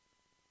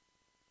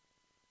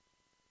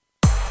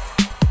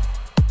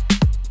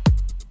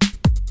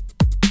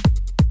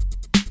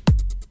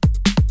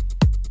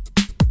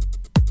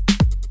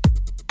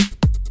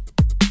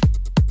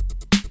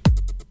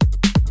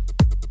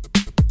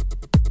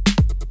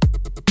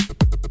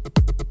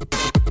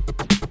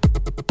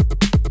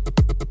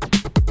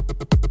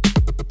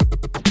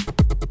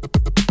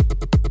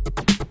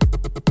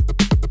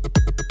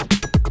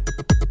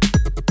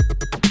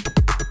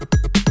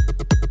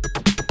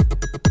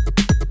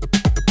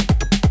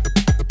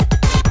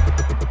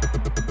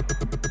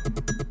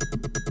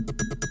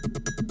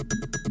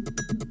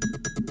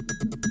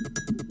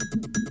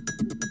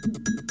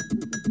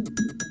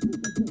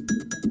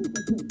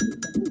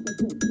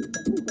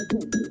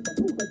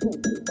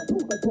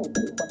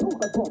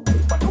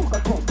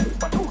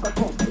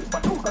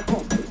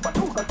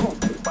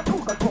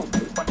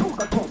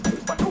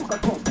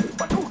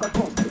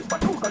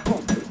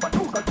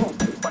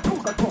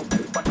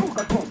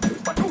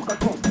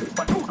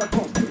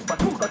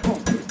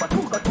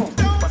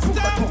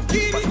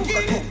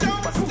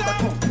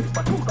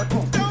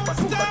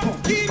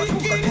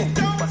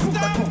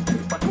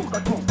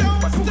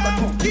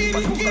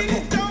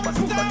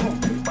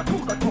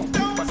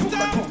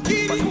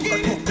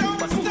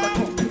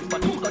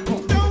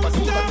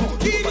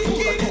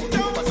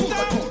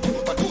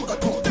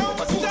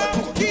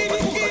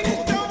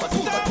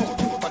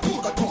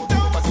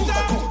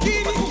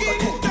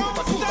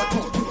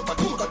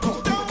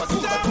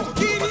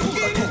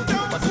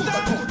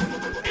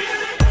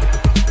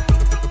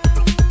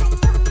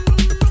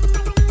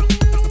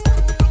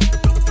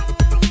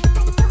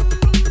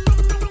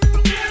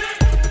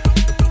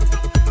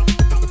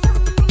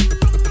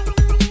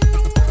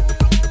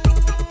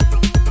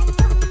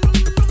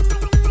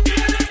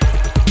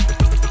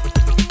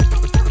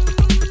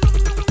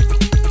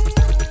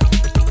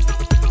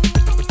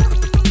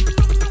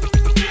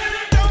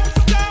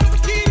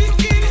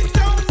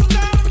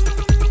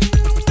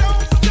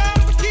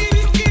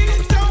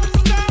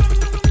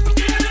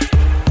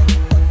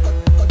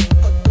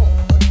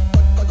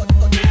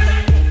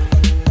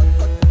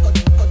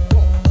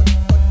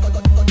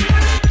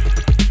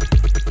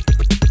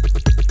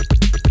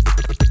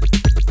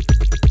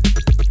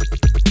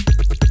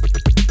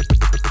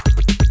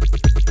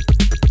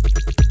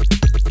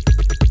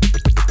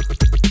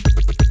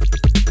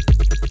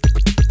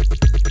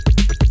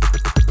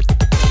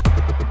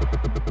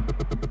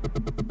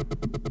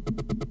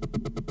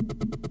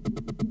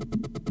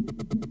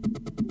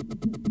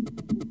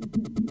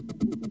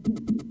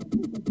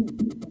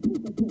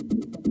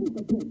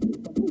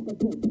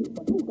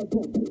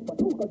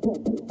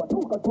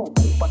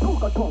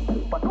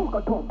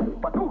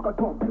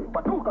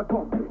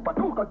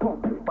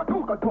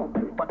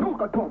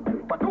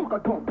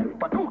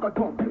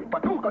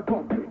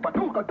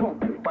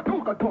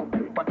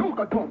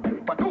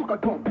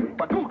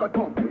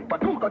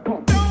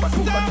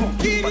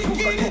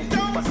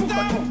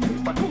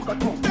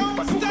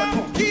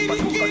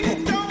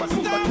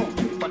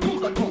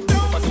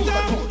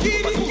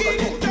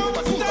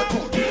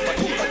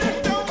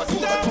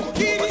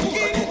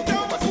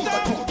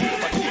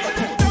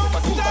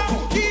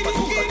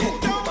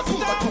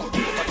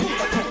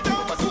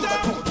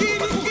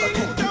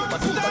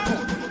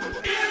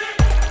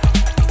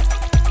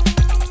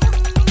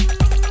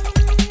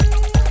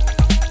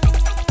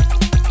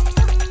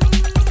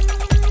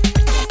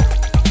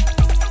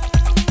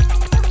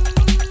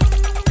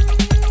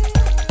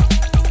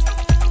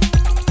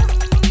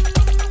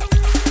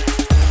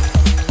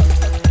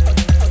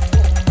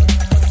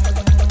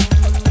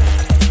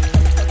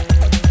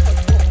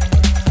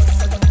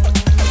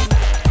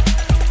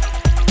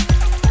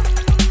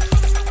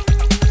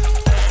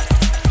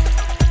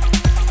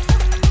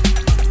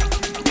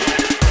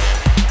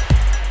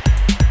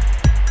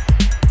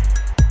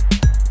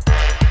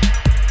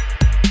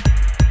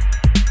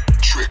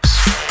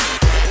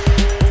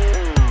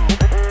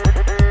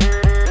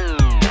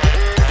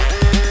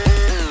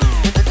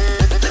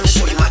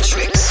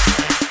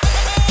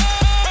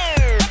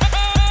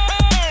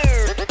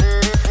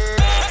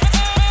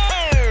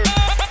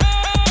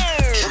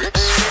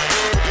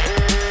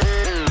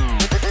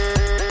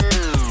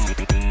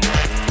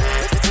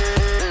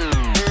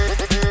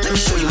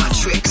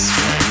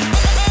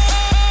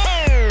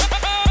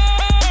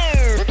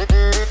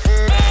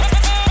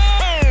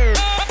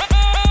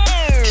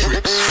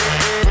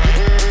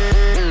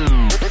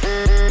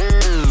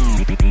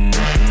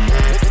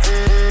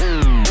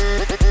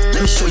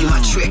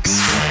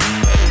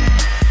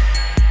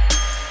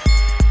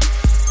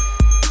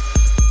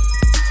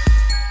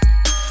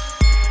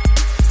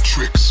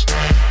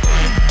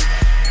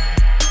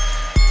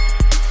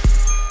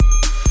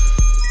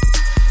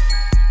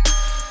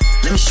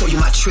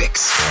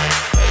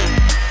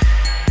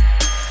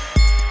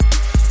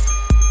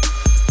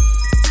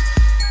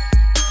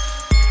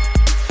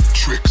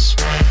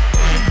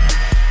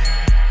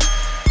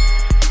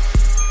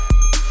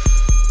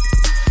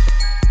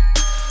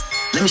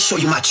Let me show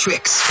you my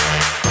tricks.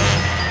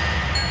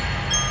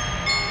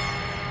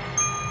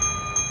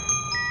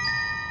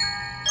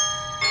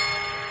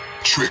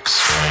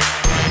 Tricks.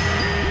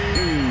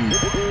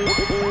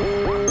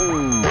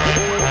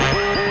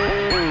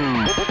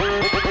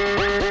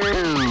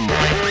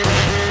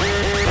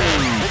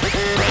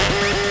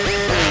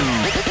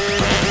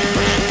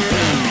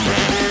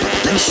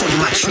 Let me show you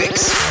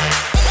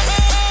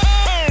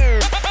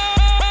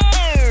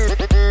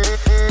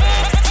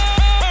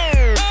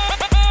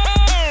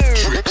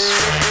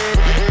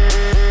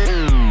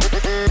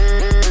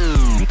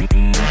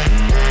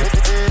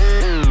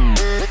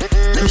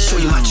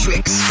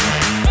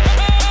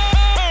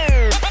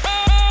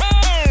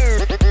my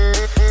tricks.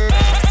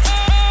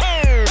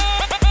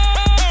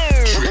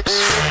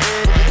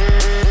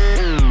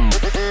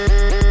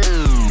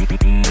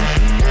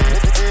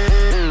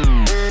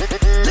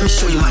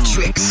 Show you my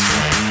tricks. tricks.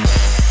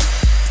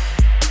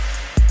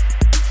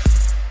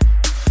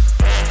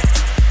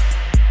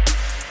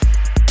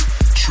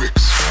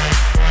 Tricks.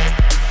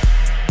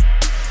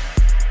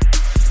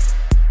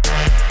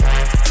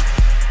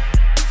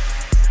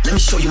 Let me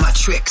show you my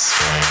tricks.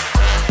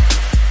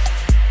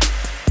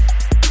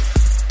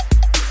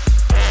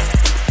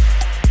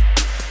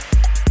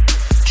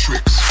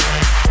 Tricks.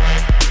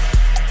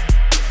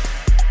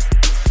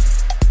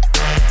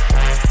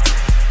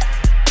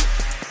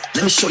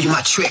 Let me show you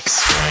my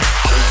tricks.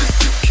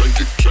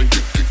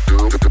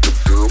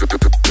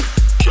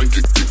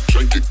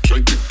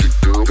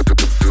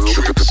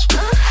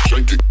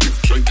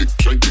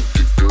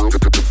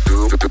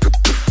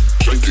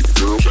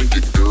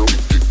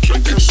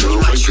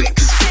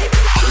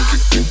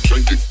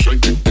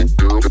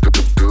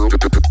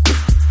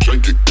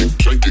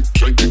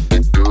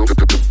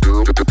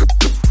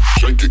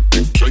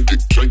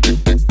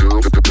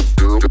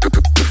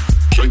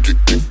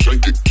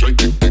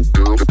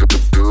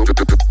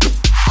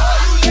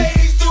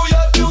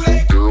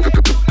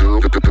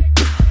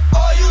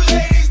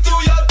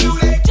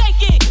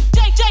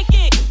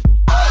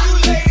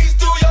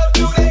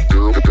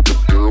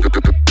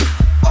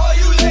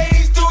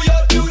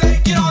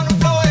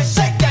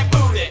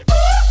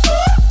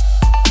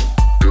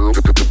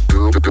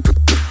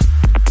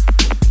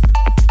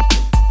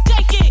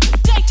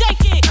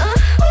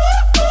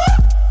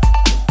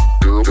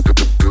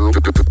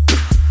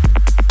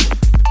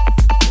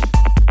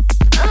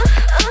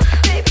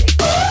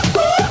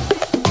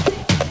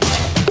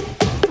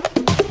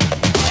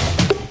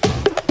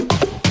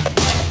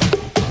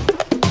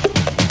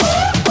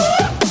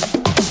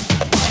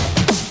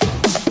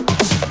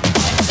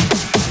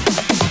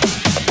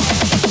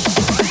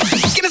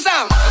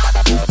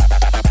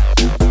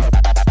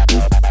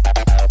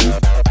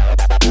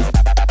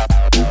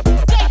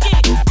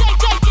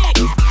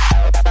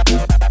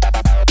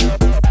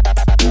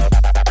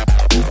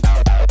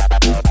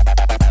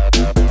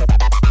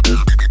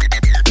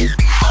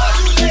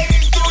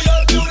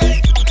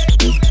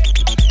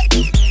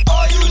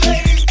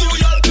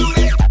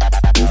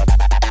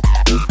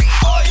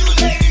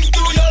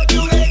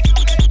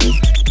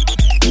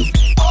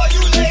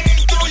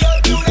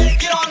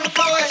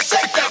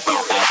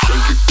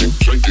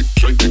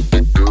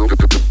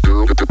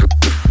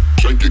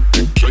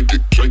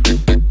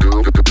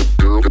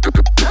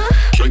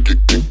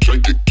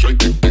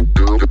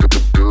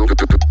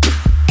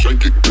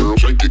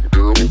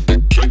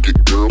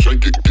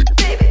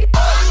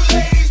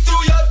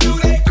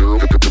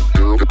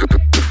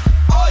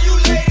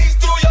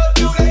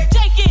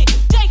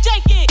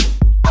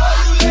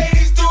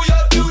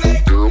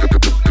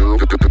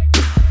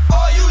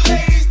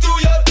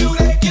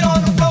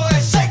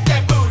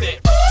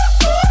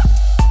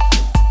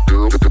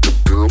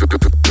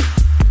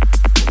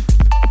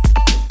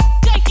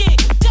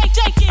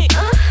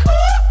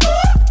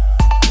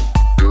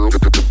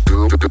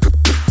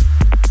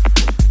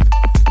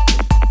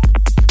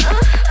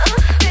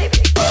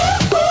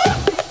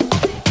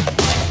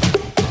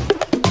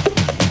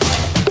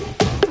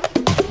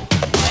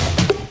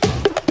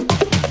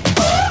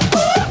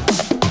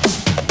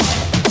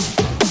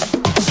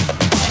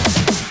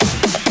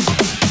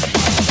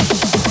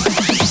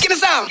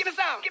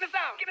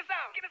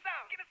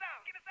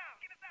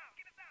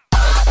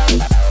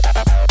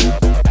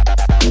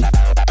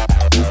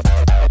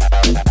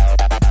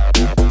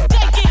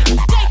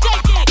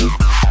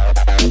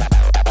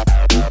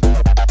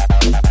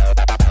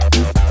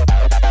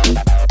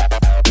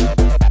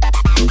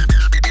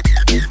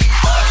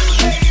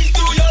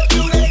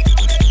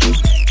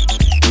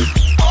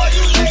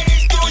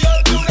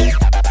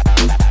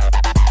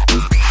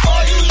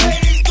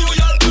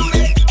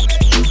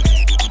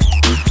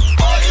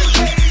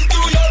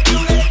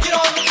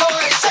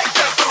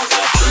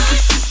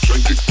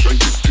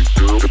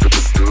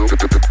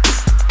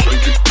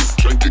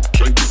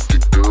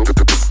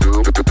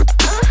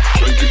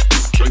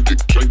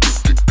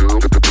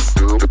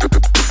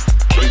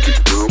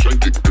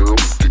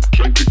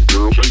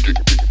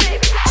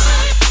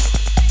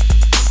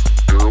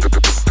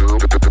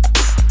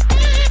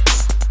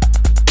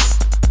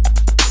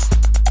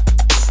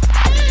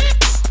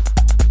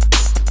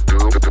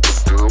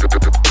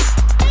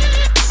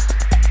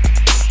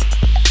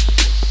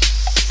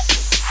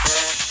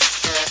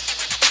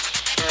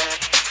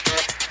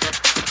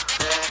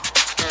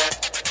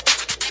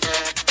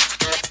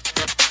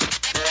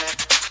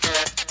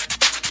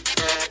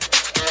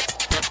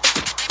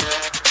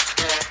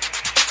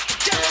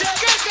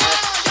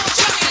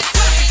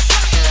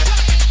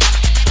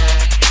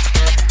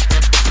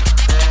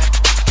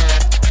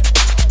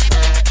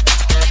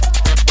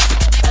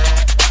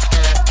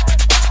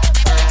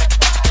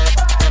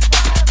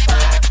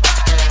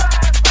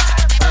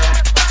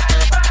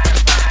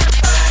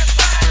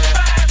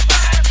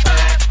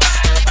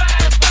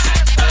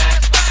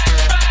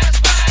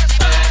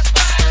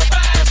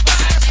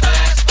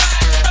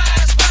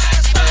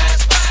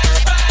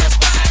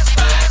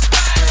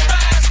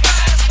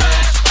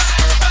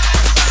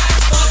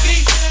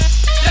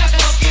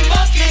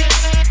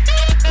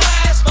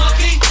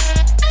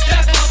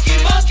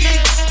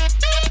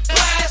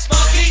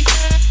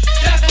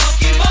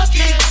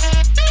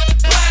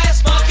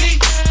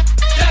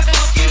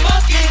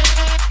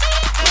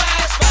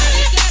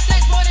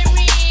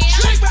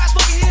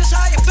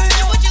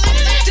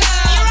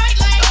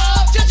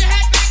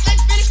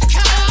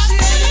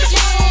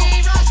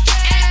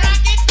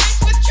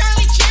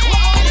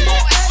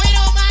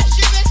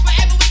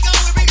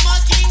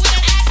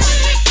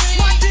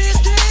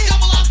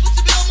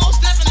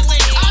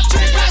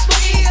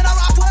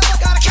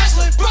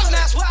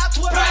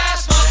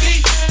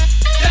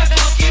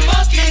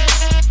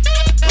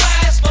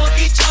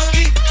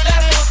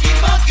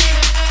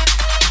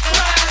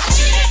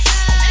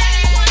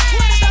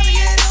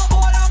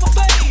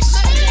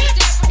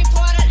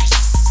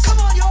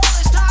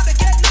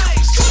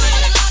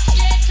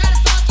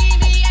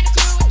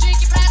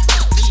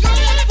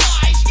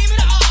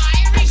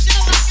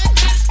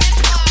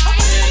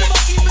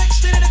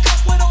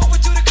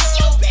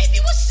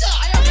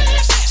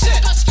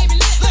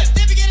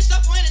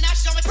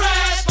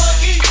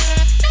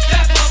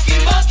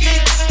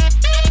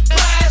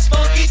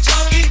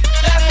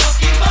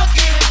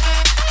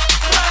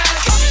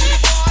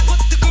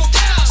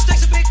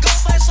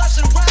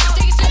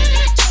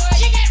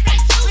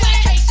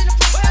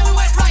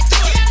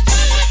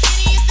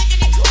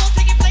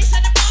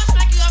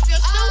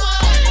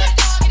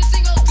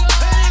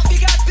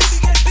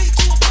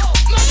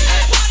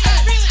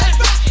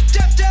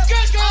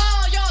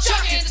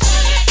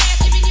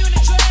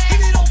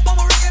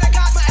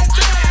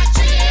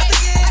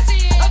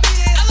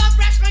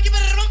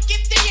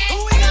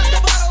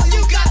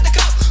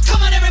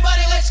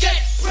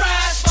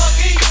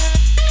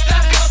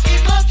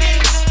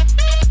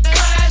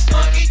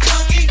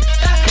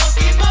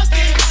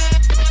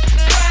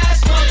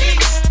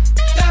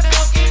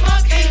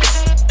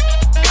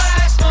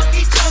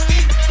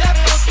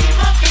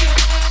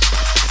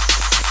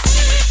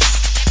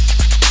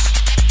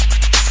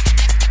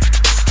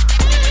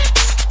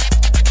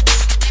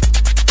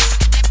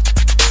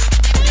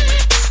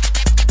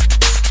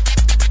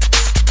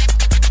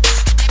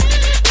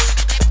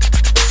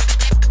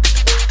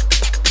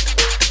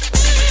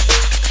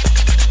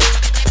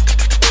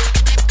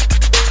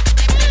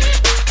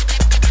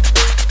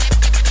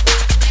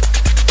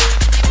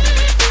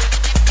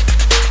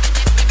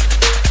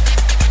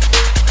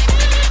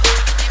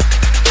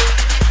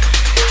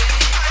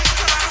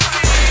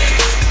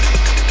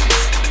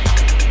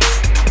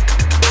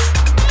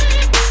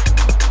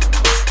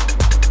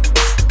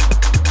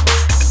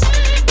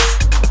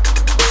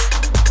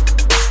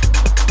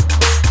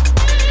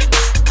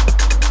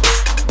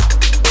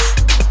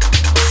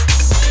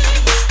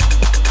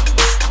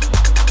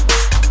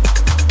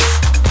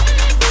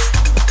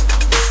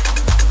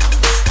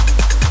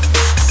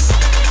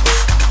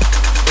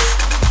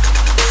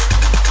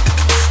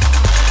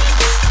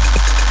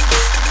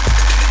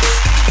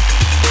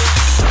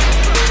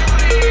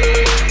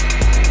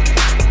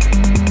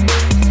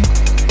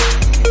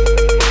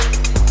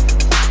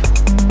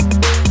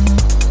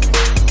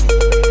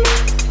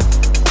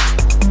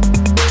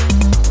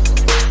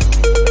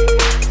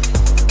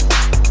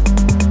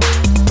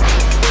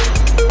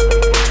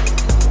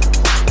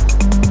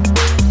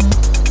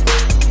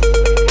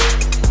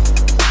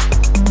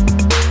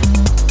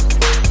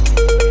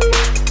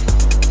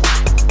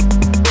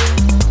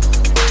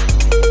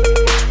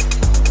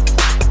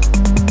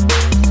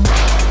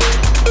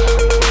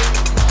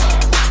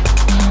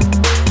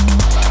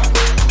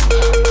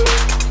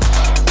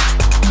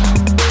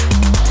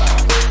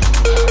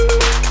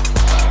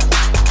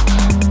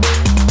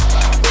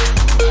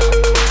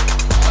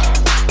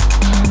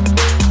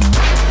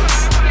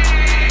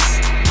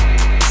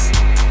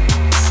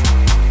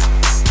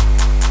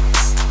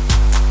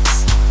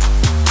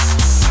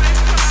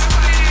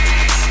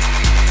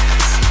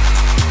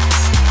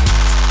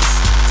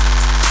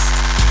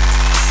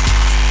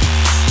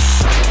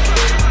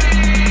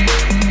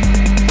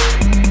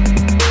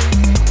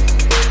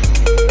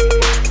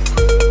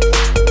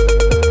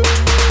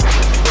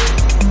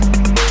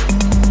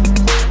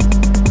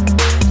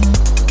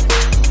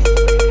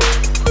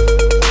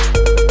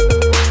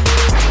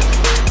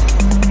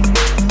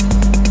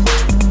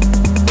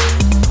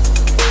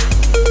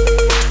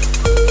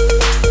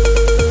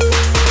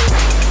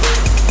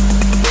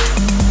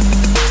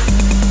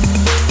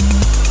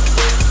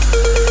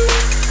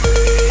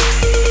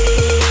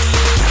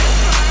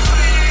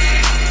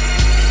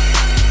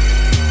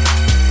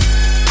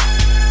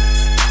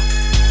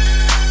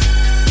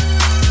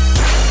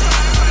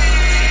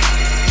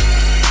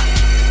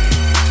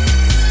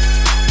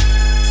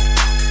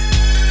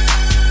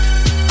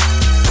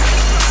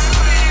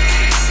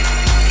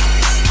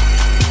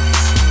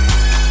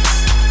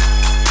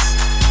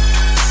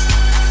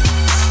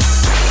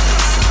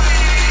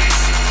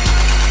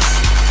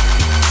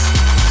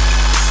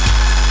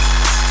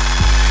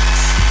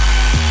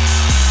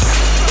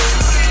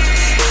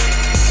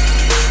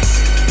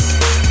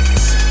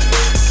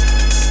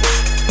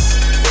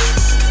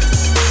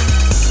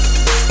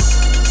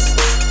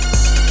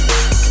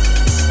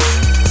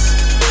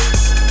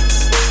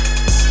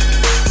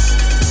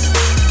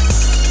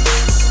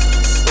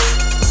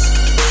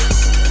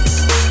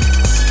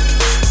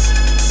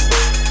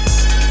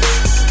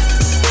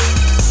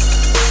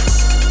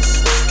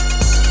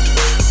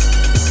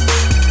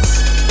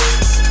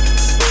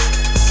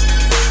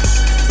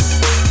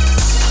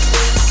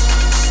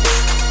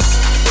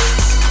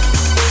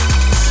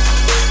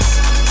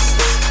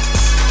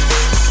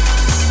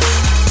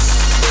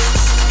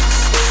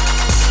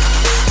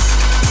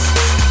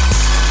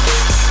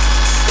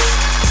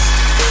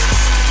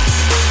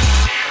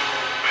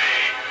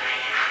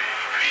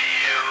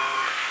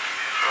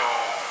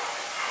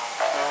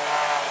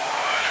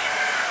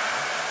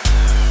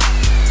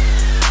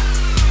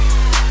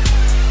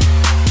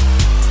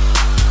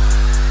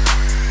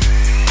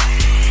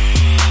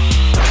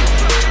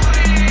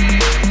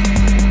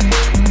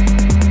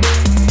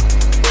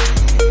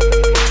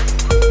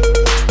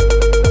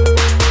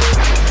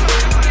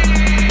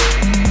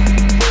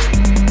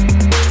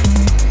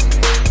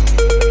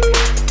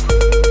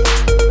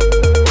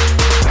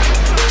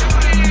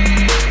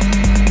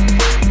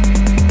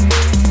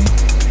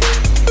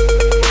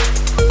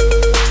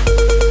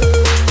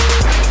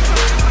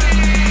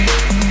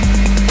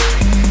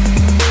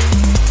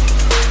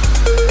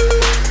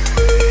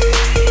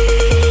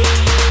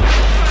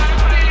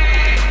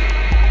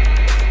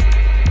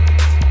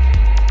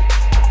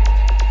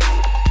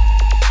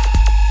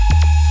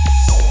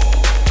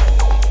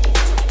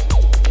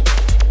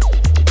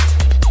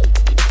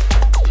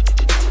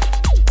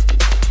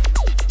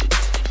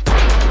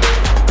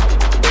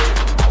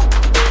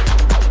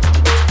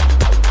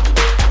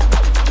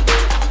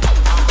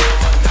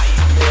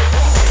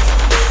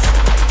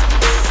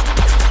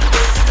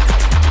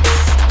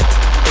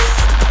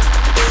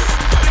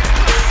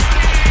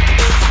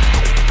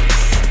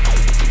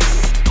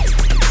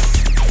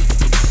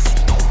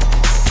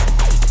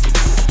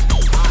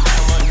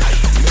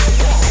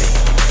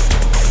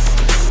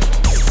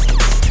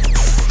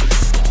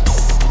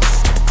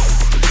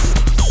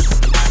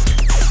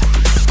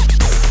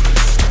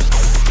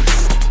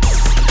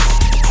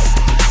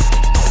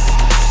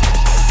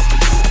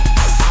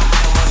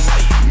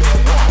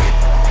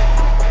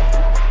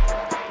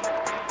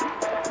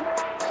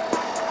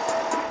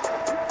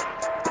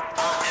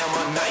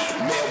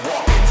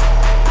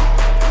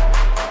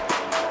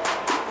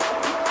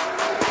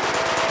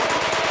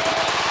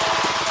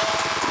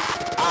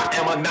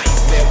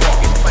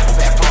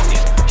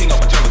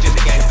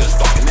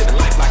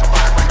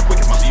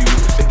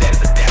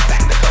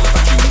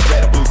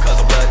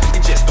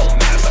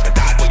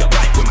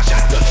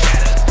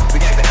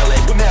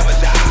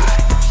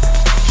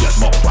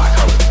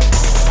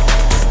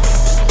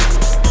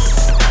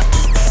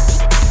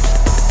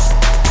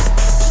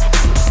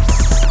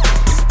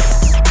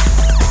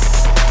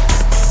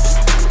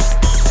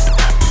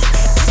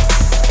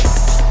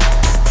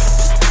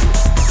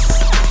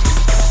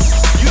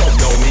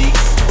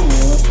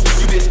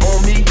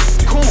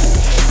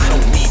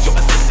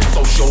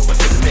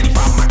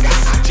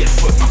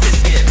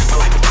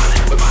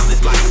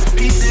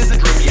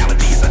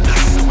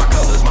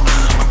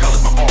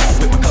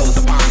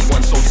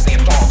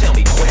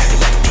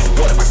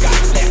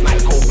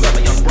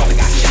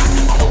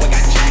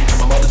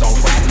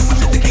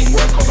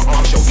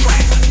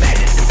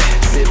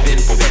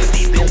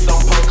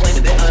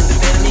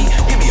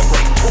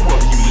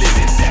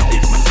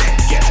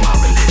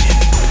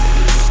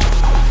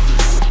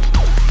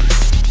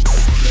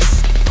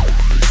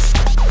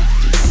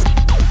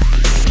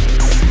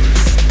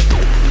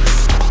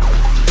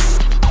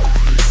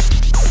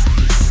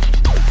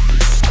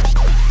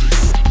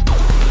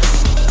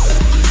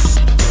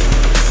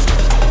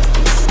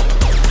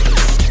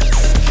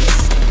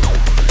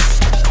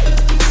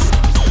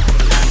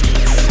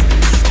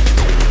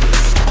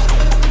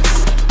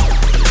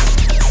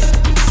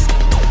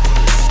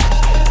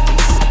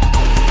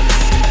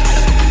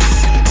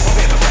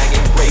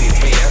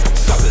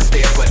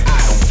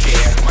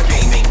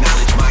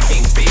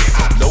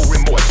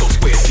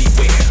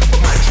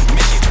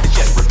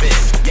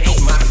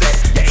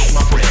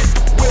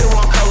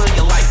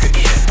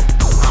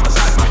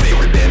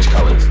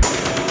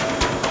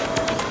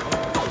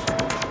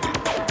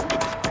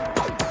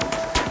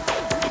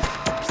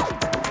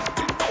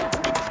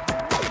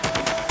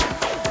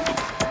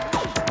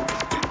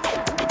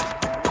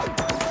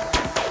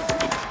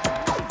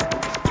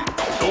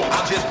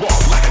 just walk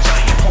like a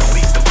giant,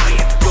 police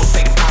defiant. You'll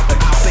say stop, but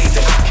I'll say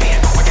that I can.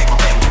 I gave my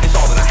family, it's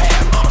all that I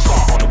have. I'm a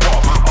star on the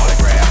wall, my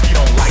autograph. You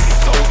don't like it,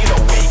 so you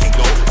know where you can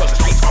go. Cause the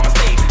streets are my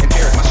stage, and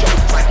there is my show.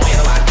 Like on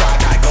analyze, try,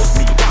 diagnose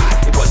me why.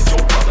 It wasn't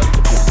your brother,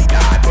 the fool he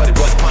died, but it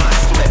was mine.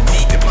 So let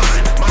me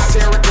define my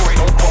territory,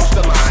 don't cross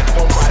the line.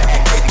 Don't try to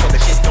act crazy, cause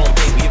the shit don't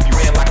pay me. If you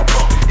ran like a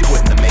punk, it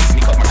wouldn't amaze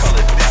me, cause my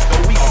color is death.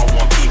 Though we all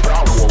want peace, but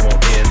our war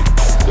won't end.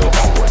 We'll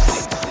all war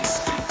sleep.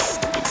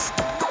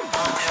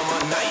 I am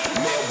a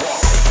nightmare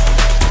walker.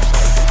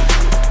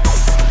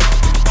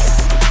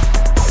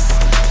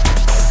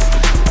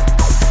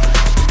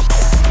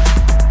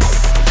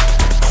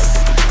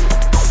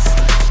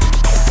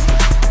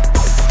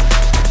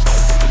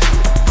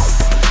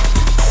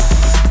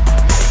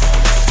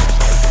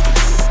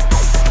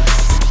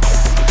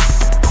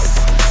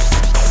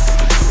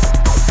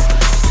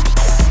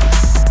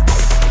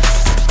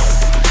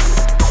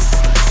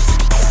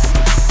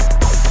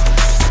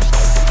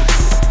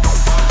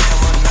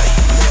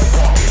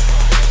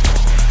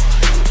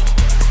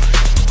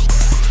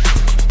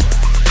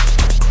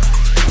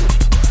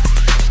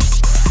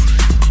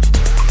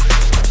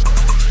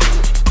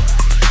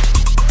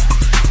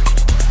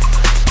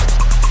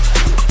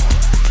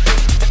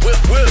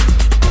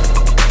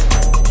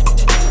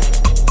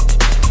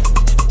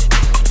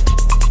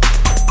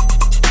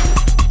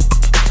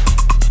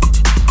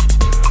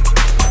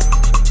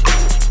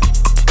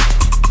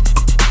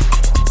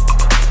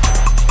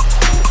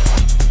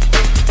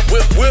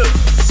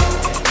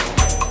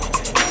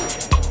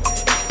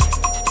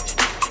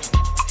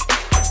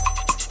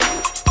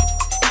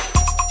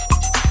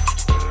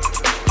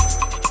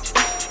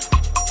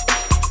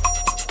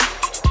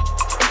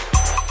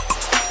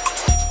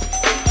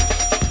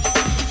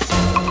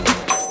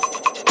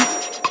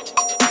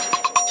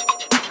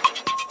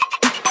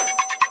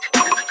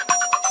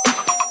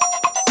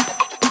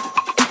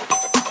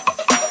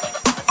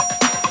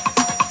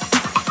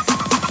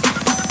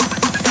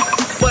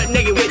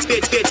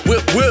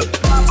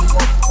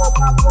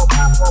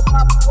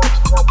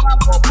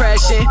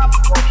 Crashing,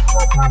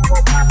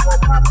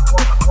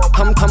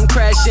 I'm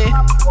crashing.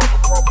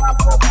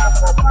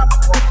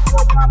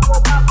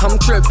 I'm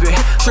tripping,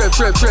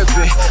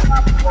 tripping.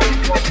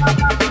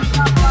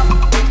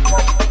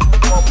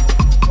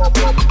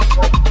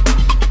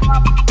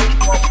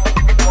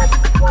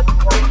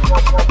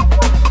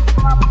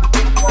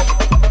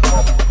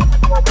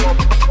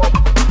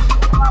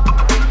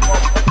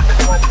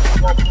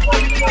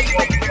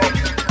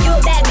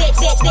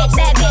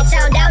 Bad bitch, I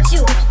don't doubt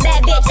you.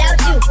 Bad bitch, out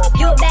you.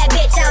 You a bad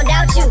bitch, I don't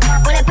doubt you.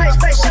 When that purse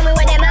first, show me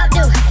what that mouth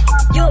do.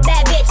 You a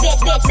bad bitch,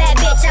 bad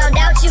bitch, I don't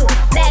doubt you.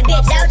 Bad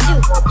bitch, out you.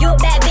 You a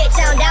bad bitch,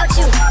 I don't doubt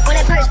you. When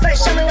that purse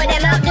first, show me what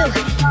that mouth do.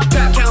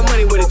 Trap count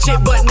money with a chick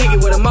butt nigga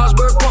with a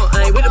Mossberg pump.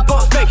 I ain't with the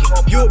pump faking.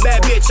 You a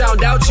bad bitch, I don't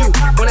doubt you.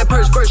 When that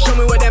purse first, show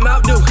me what that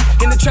mouth do.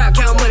 In the trap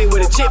count money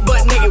with a chick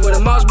butt nigga with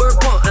a Mossberg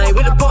pump. I ain't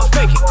with the pump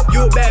faking.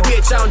 You a bad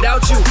bitch, I don't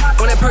doubt you.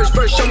 When that purse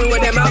first, show me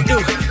what that mouth do.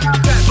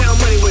 Trap count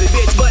money with a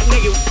bitch butt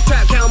nigga.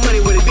 Trap count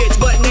money with a bitch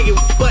butt nigga,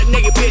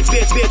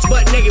 bitch,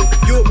 butt nigga.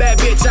 You a bad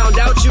bitch, I don't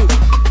doubt you.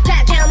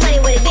 Trap count money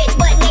with a bitch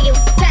butt nigga.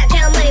 Trap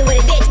count money with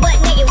a bitch butt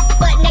nigga,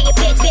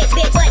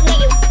 bitch, butt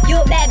nigga. You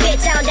a bad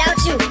bitch, I don't doubt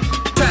you.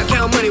 Trap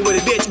count money with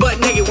a bitch butt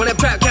nigga. When I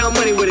trap count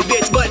money with a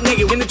bitch butt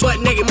nigga. In the butt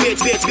nigga, bitch,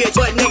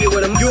 butt nigga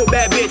with him. You a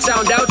bad bitch, I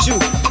don't doubt you.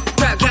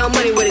 Trap count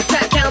money with a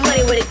trap count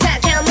money with a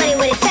trap count money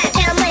with a trap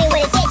count money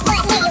with a bitch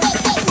butt nigga,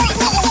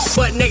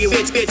 butt nigga,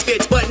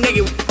 bitch, butt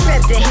nigga.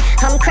 Trippin',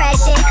 I'm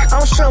crashing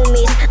on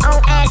shroomies, on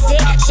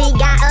acid. She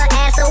got her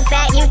ass so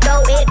fat, you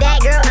throw it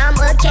back, girl.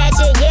 I'ma catch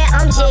it. Yeah,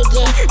 I'm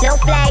jigging, no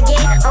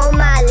flagging on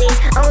Molly's,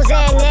 on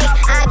Xanax.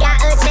 I got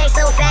a check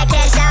so fat,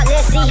 cash out.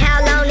 Let's see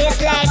how long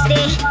this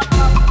lasting.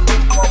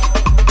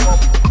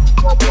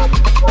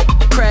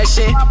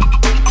 Crashing,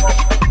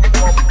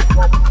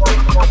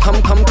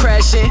 I'm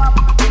crashing.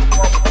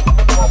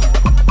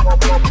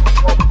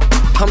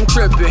 I'm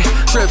tripping.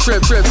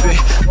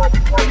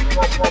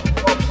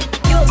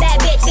 You a bad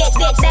bitch,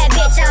 bad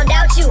bitch, I don't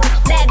doubt you.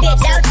 Bad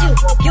bitch, out you.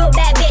 You a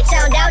bad bitch, I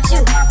don't doubt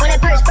you. When that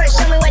purse first,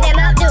 show me what that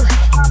mouth do.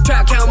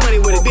 Trap count money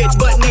with a bitch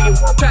butt nigga.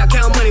 Trap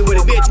count money with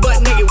a bitch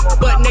butt nigga,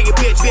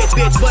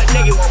 bitch, butt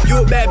nigga.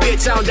 You a bad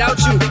bitch, I don't doubt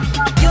you.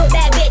 You a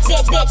bad bitch,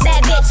 bad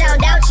bitch, I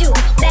don't doubt you.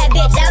 Bad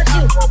bitch, out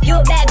you. You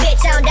a bad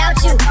bitch, I don't doubt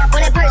you.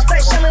 When that purse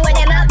first, show me what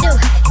that mouth do.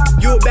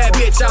 You a bad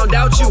bitch, I don't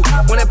doubt you.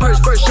 When that purse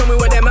first, show me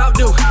what that mouth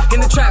do. In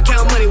the trap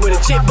count money with a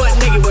chick butt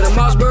nigga with a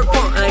Mossberg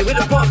pump. I ain't with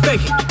the pump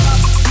faking.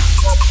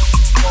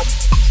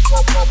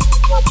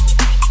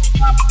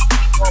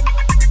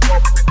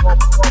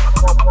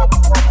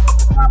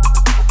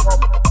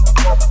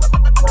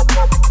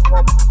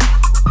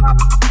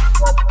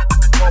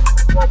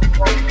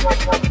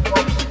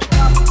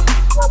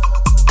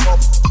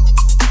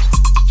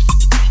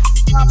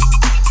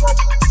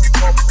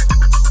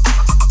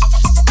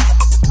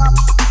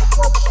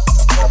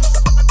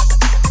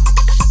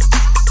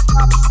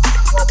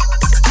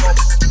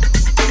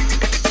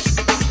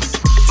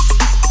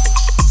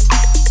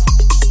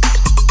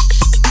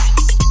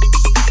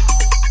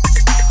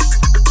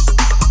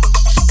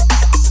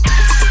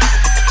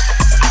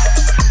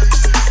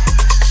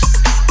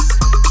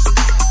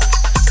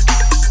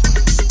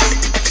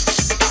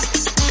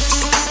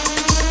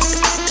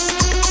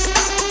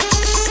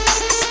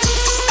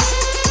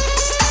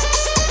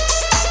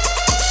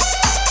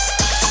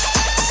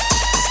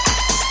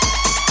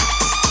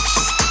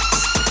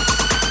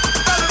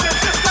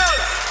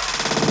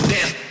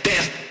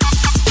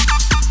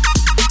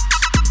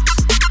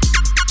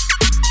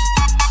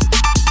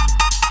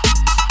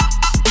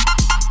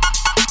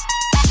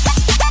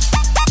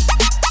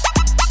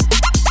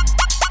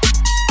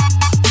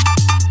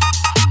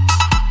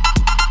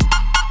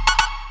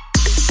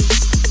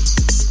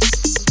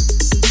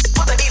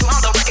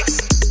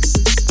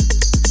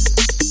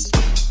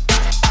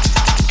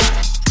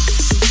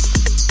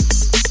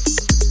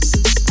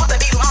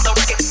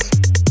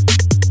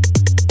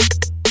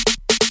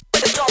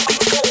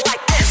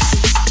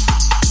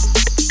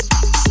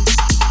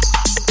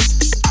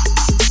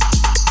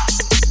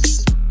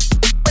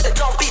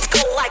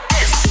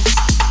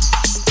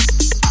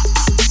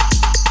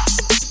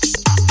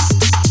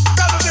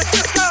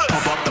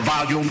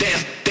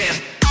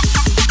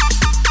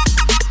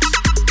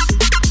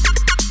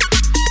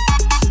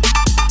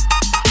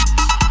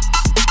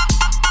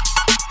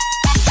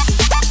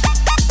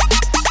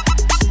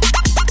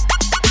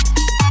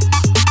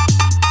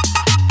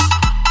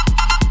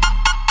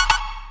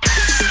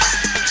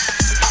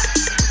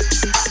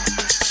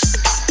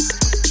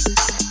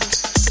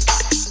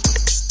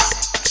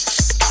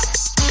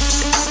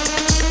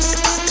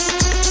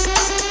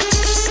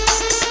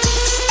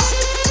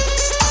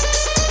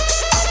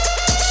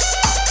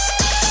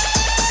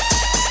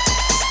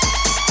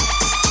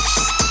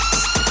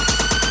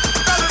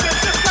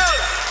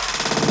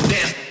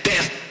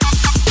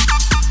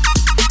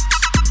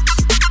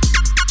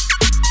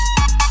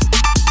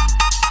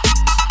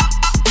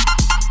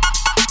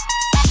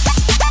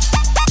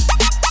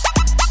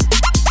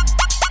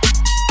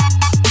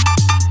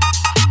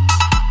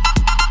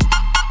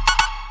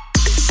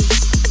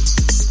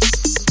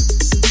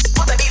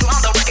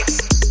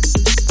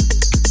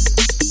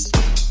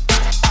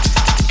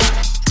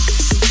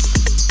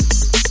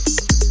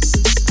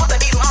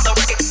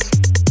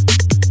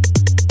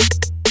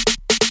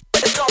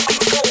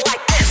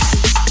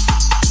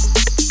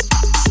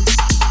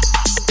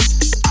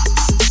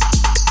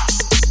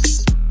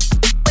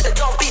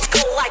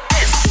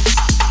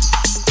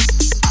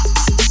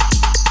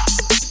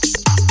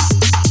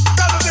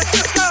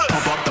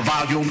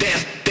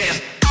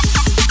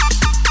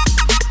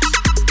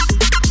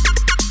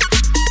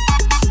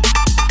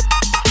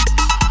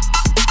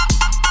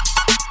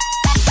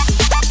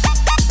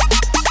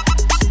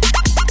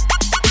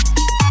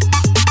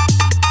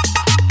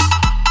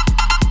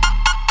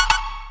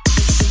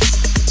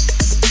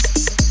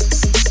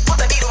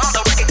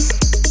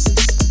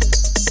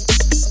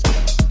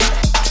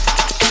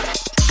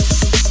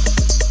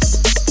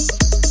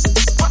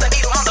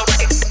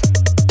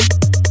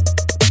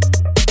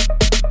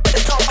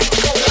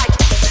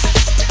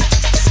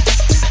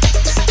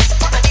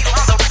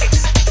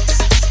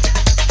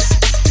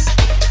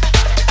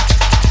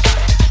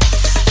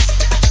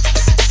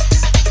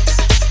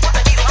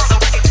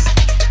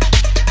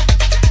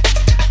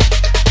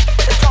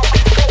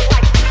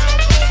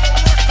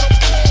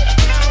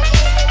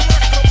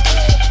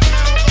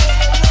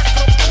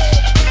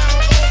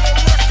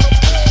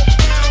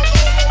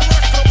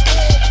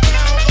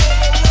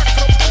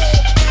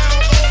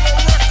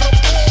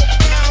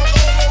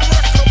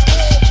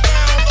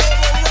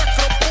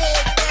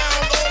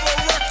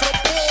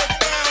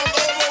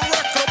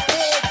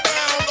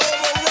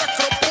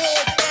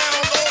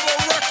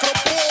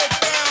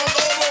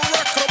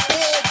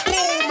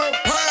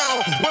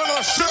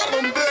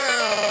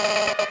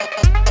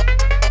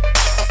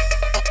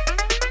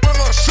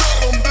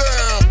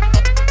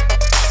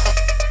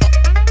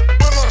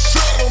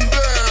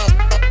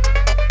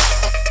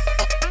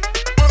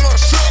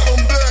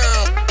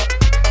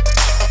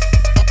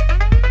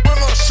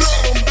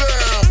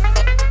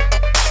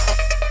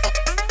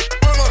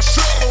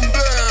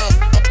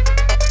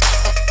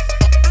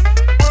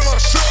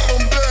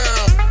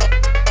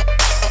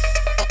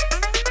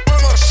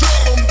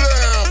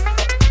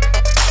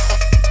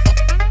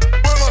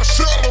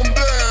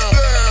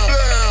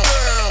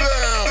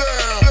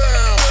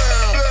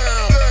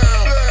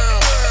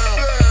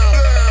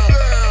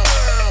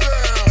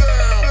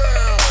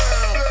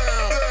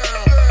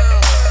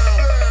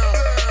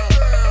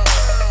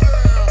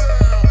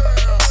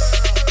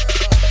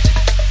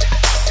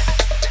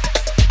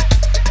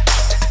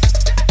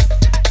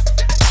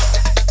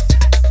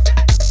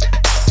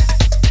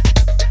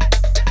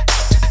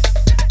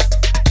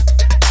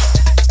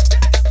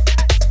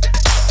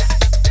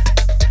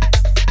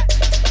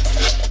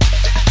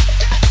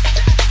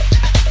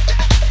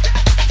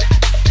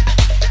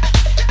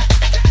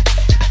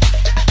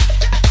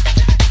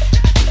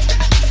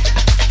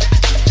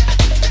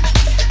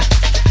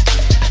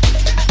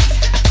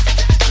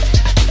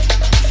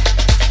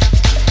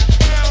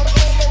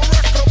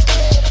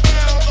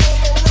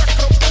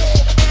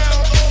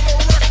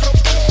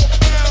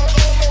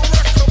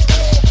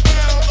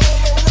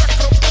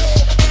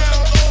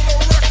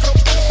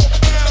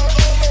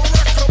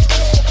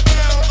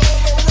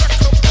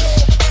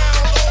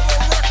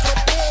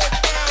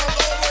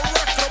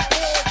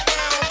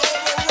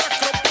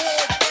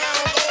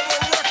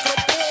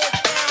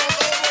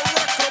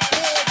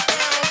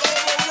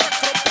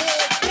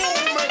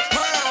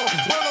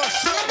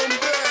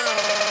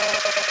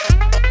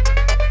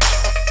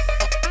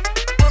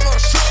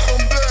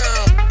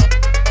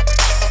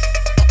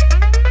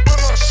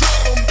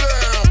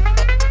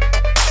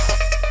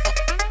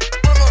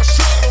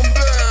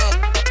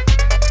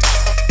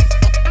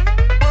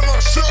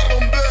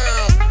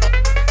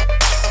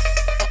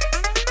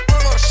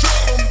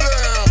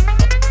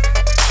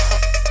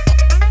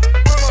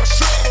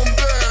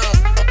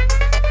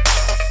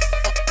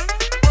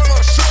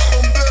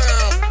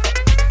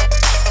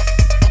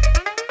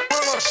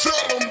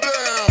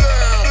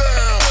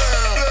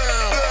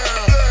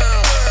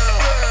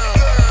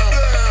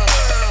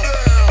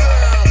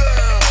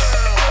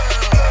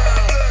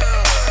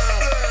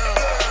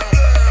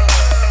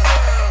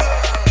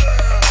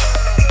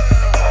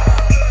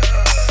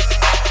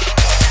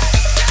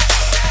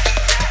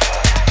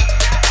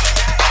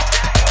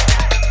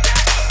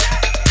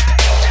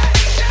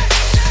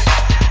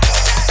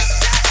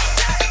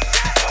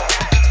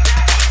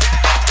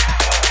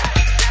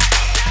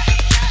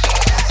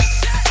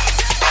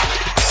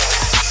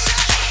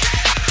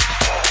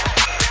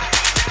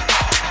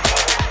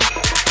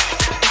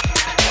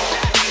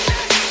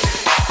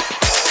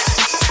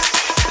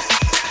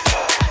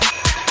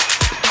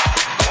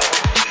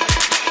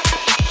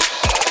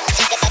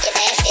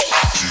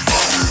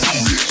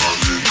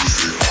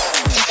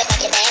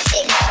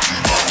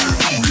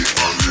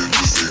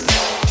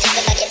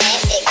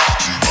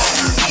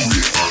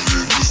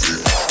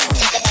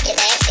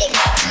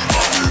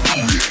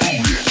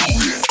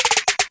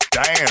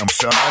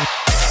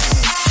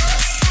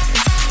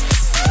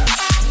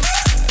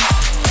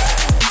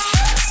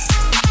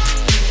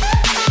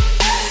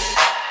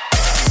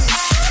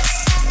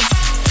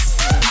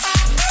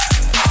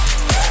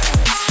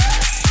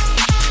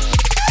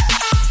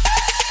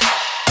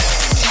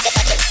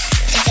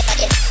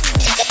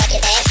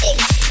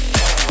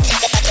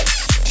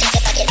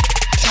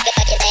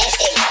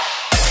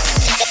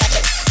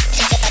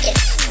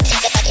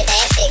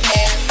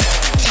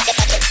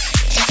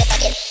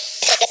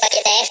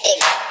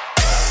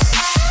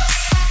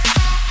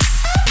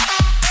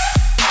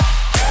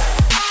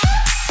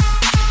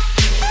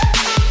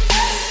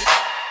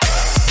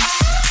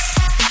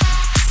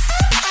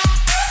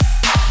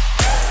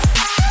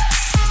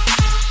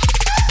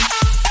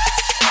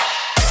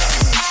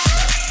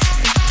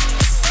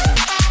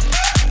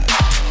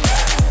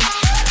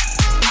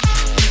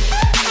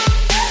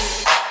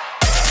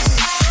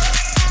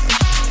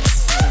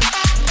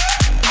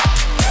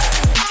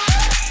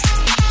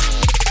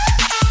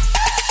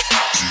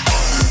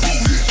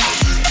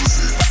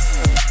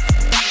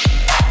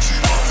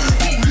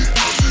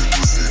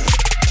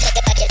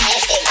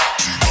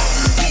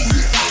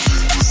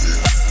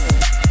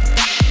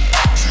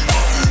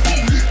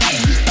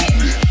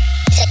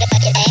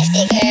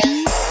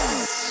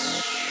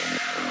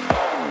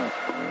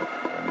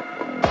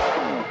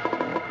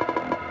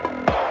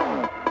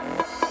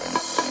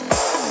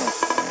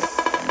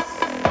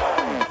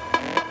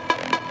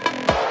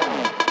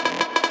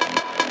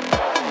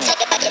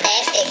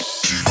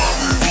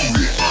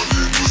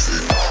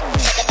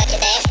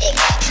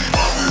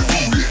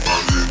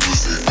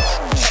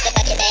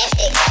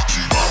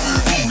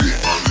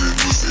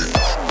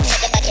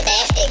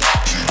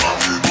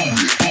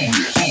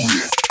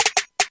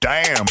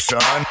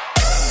 son.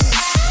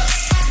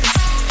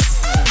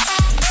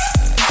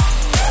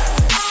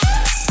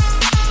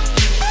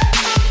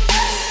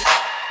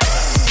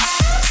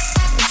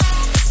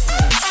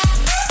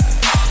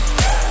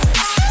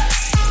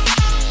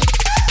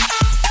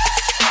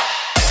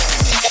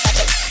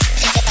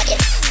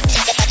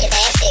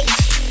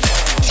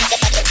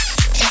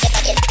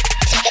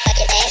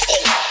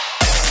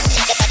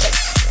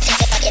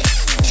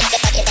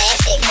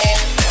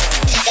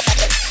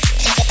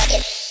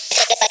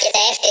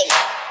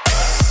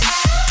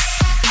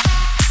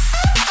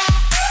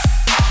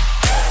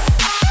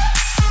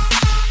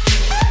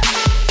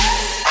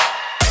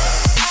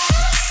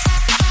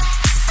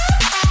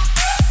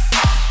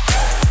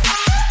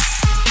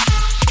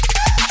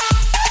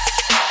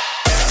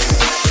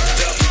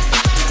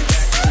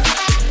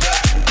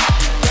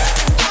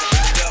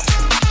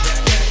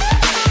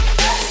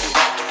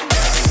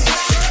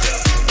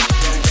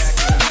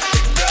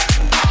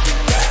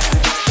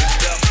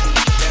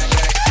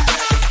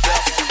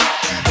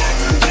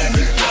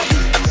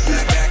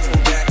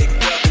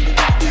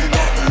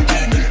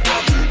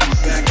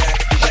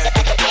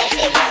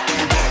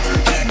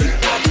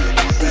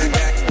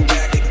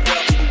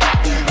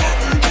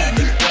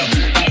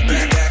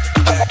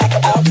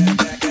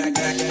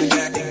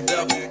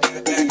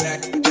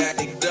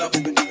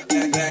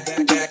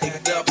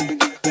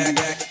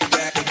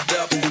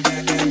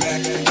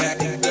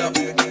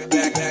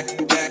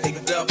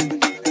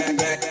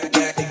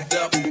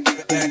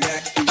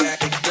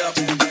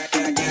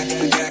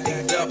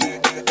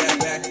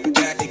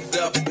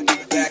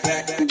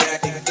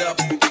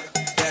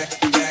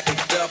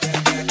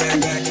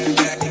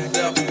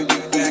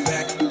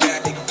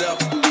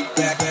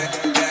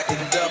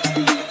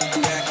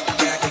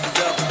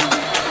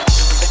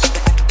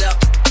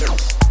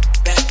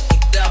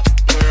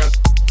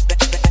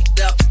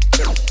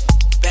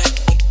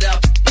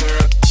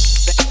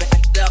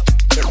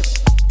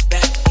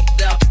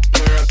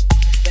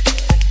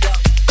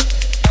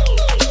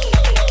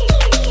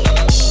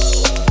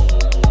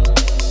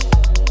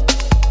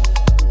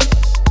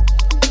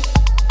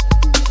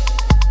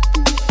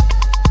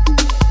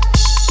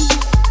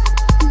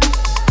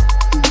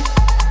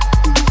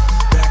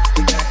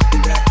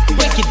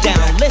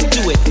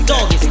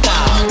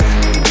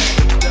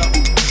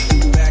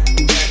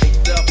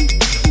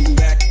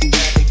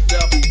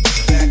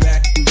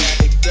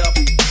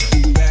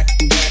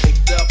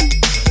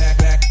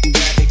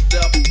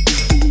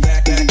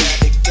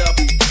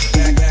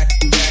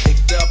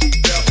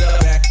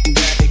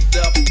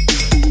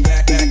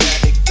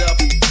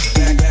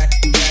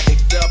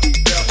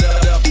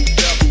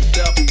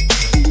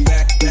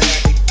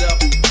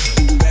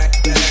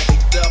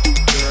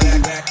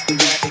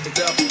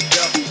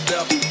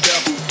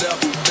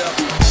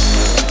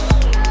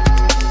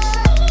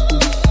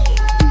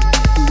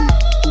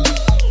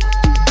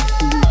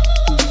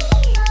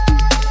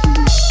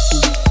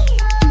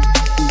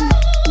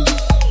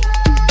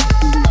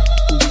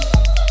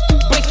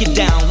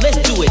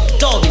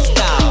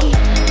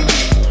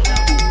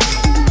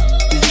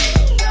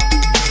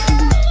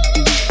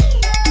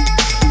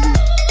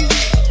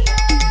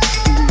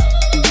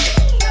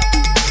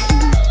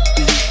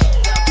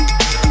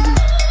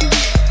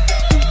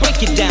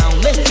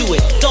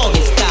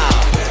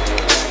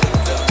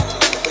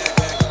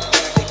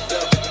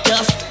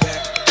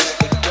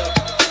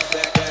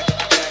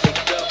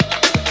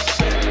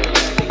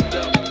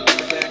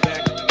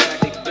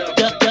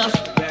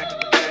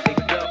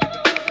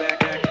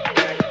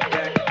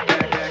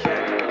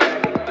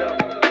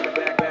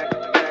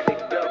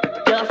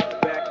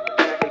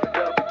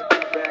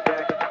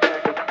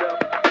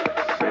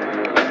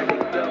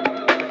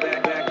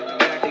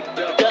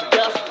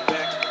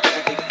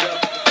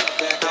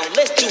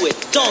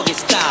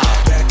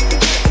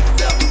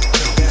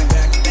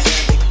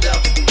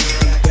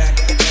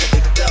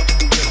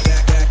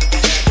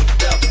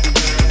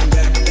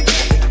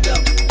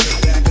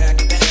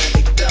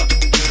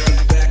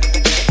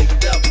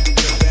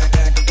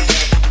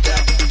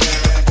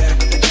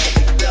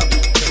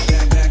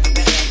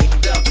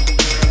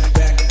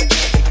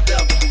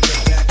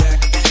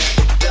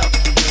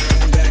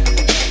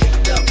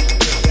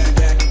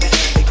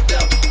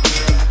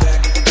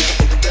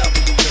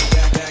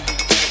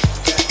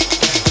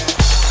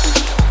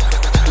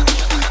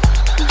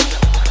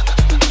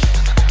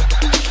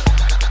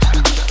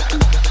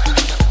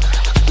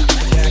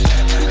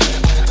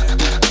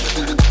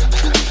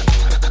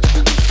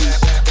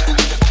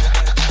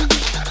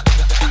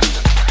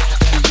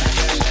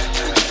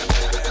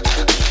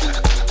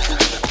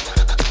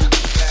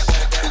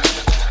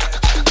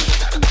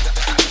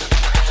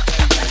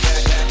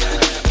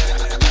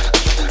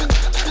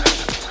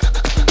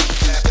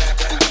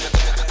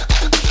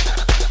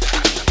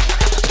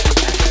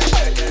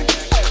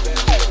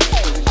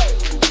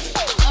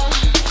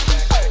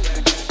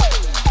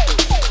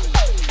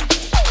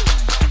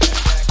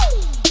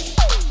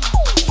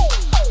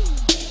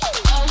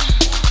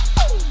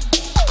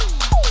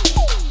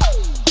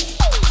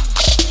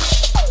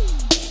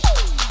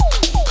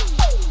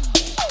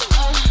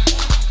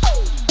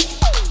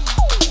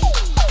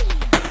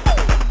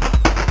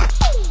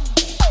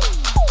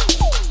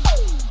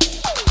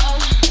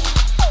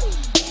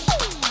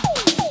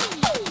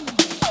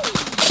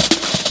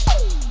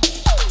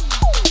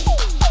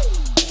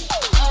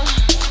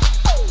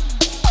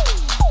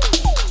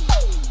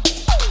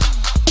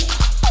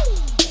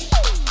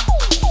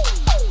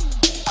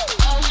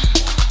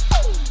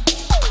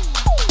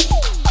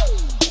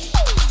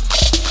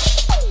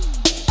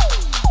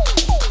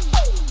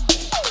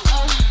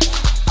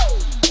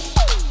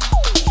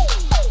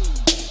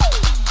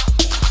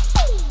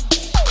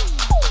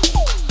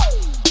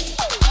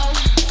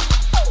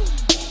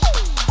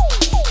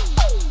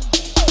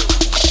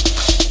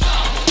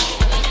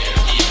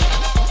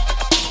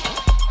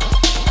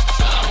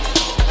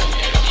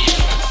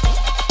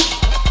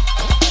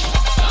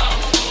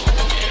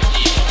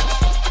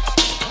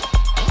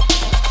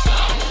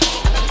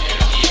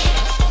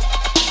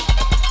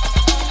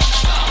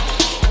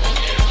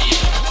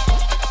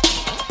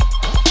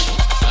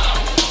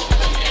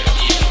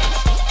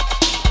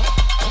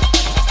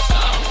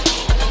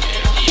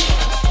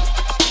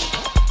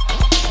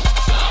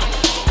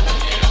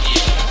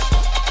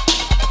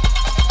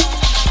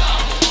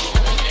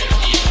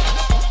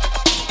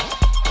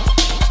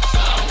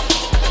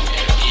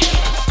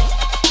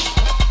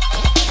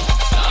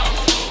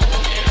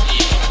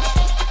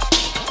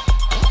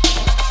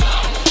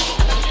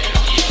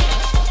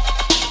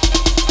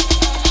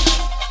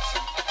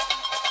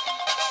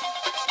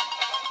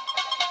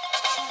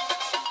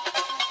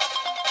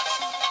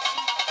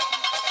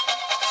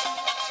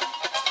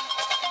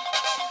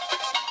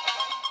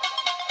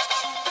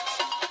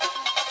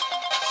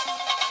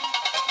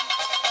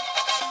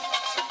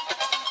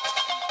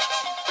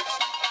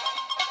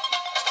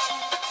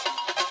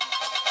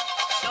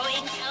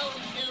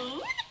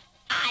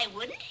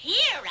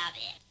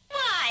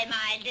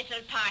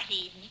 little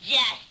party's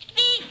just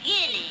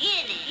beginning.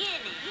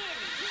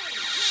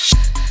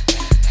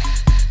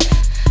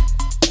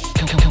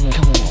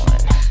 Come on.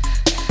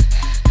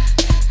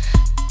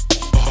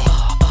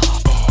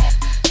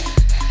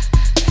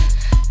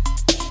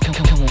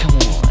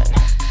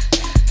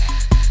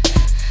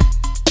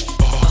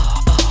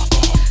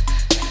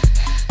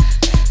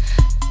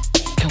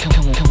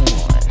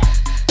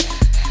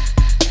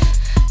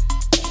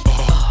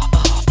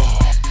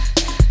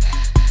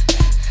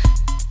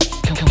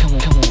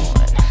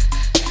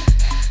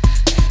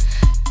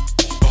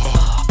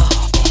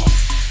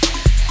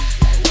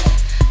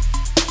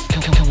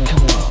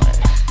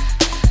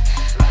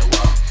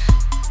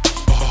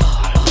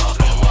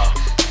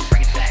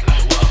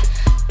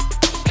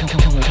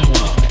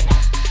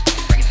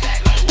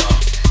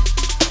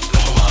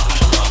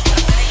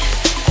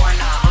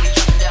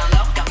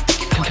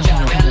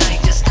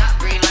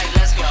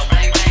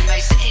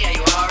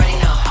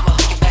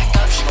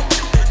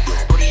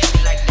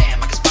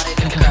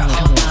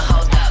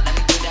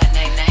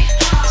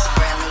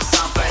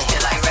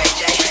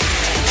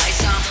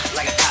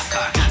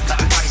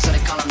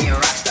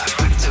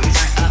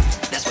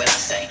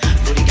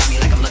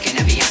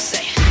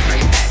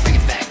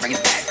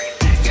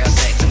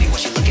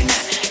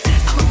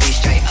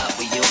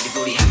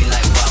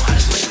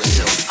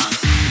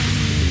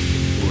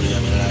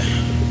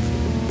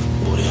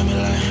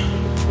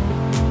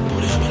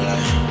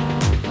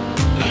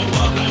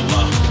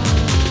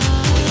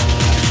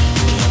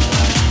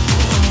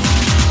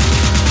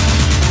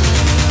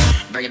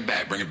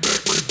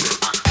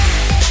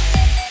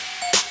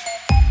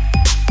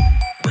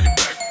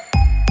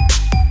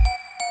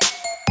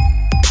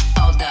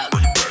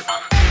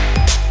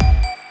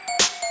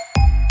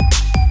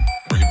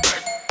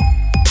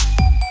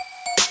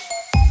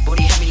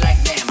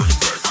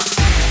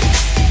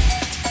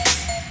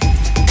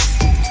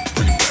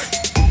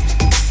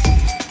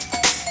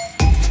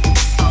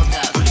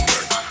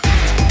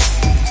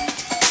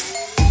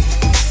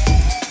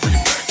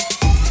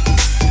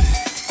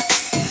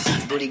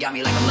 got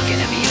me like I'm looking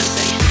at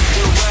Beyonce.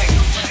 Do work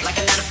like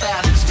a 9 to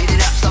 5. Speed it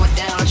up, slow it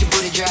down, let your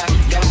booty drive.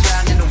 Girls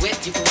riding in the whip,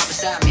 you can walk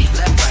beside me.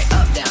 Left, right,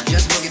 up, down,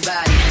 just move your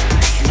body.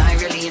 And I ain't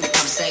really into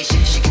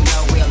conversation. She can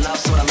go real low,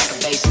 sorta like a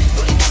basement.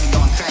 Booty got me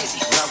going crazy,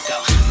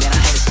 loco. Man,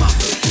 I hate a small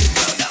booty,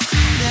 bro, no.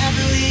 That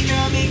booty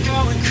got me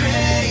going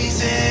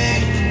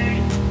crazy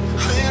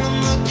when I'm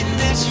looking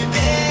at you,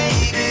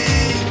 baby.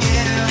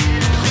 Yeah,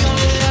 we gon'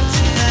 live it up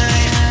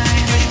tonight.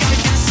 Girl, you got me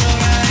feeling so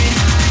right.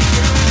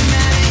 You're really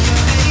mad at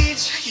your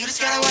age. You just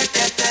gotta work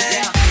that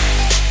thing. Yeah.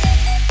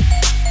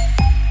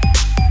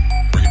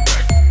 Bring it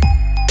back.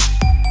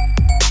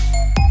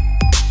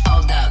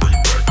 Hold up. Bring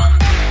it back.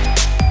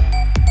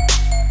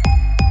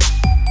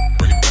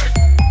 Bring it back.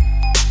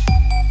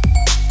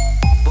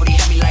 Booty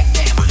had me like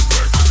damn. Bring it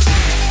back.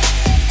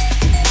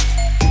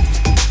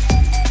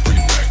 Bring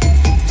it back.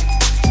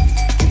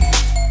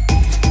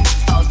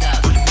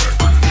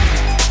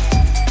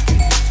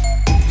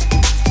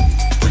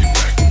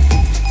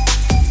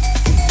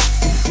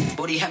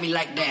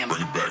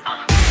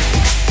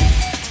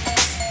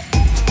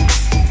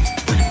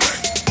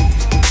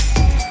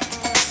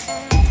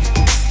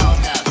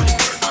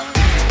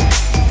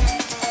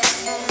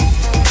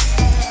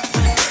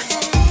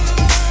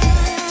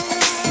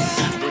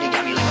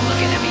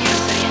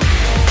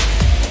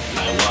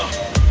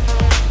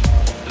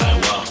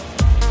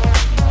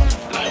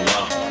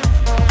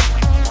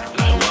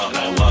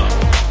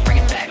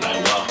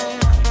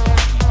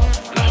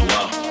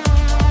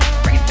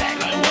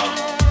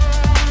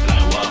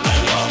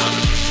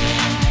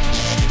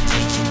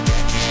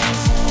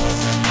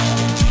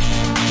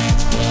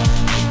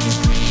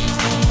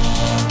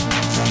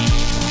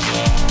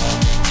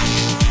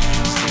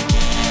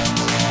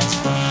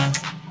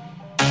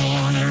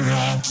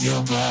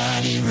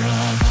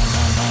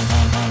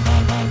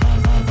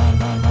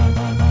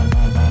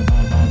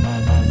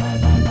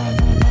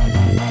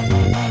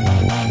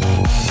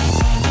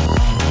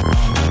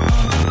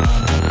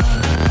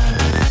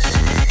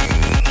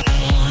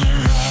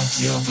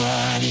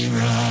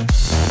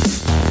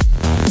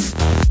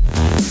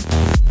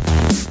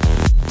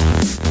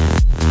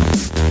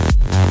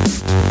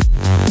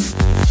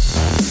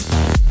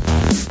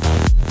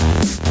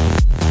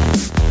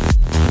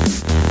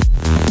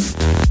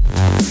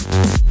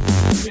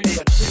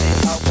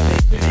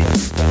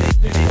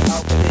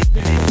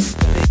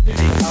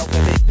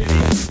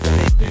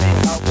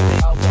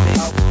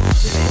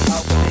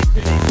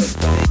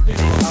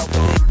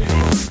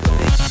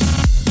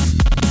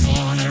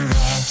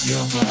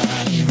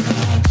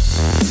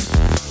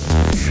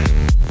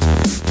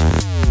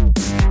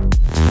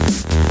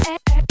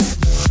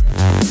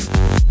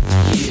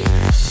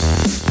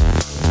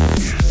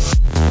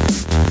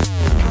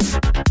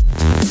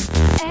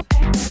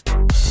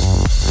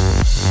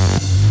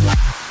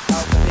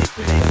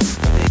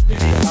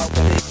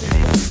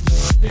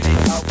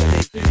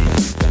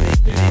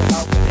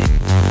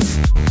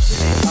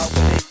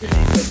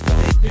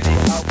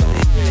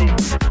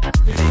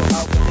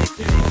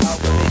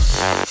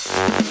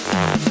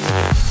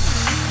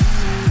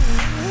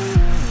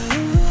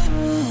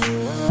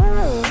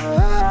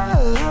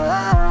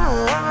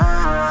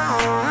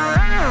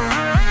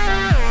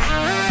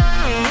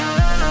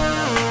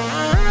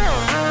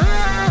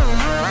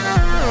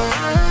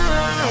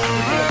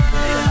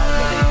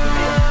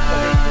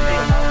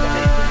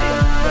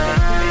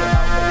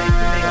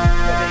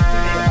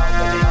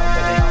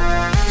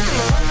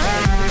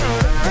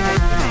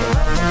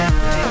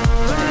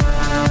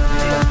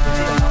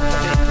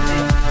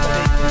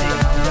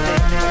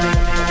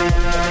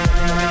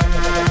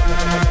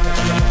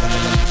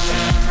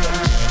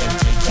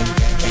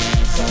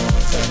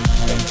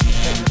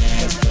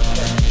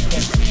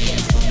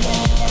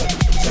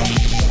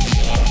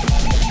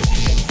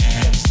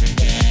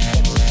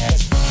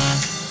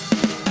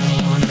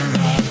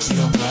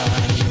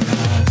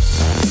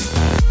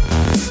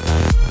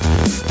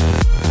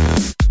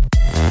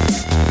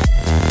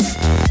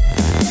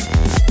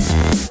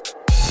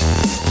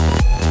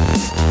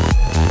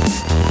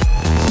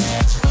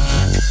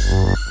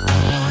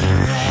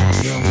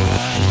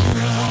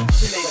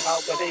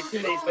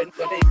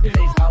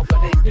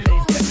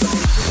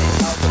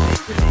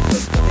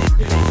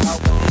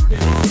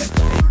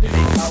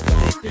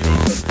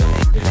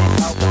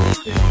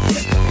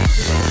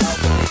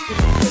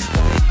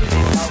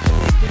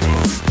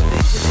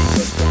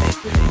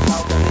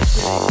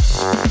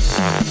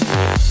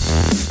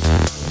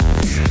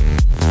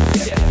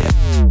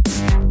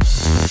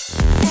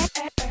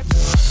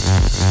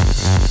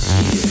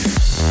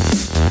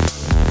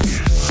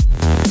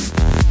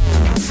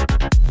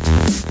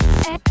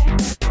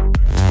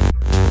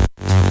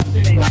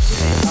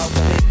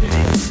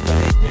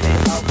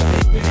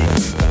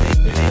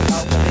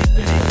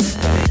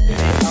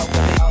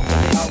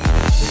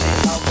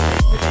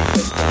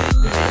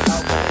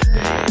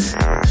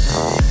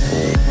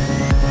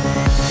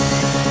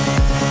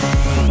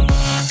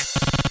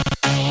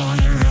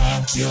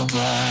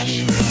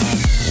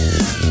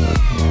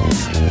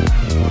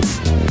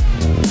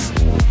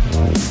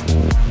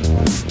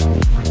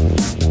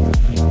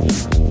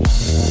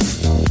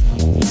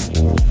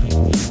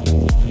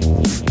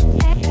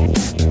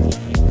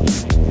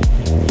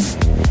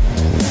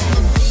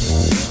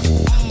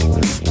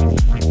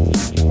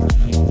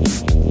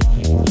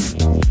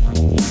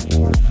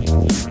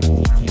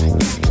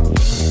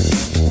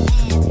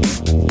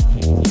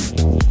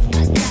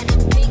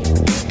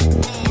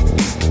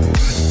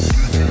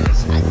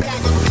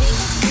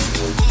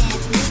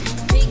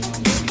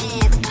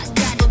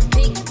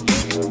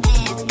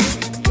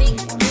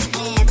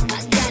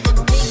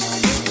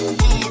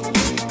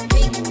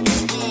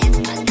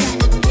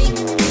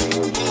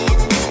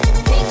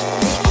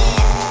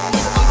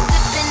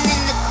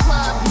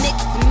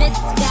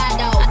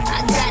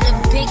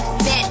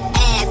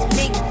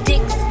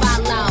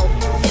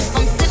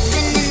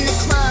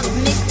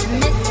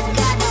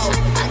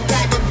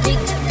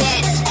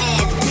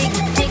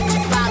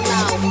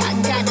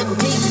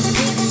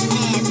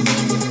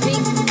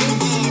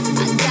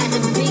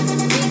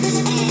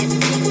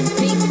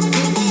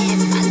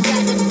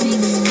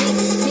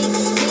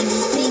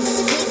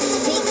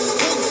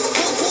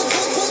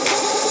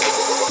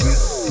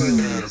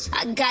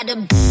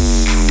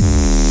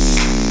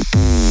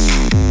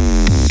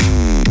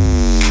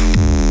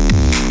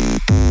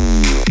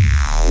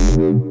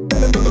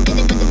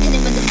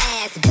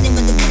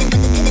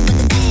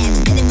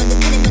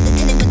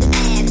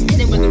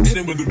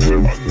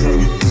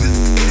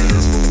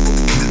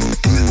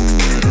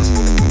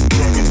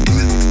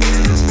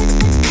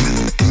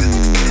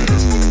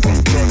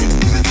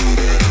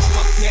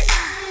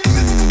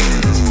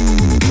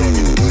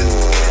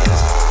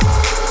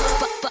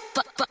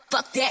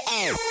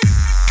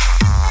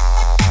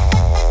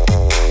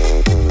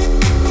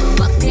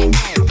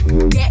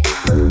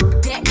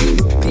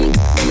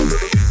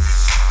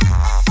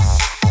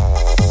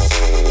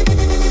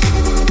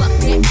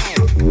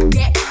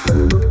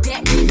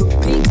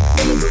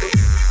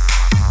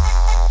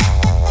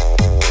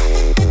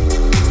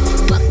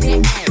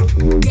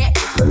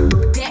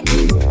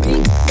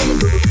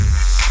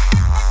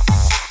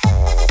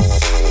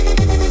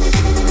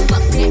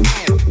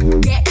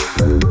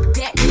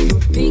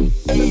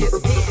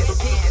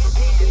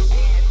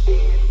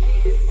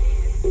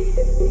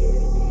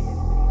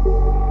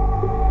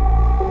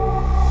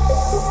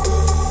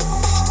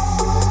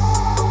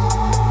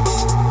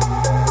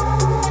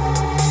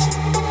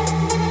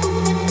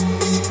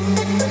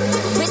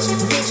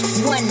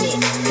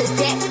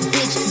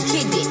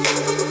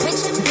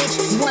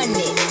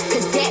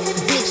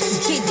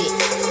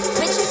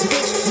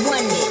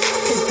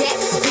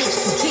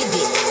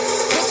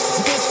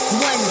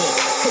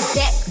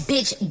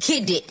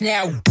 Get it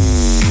now.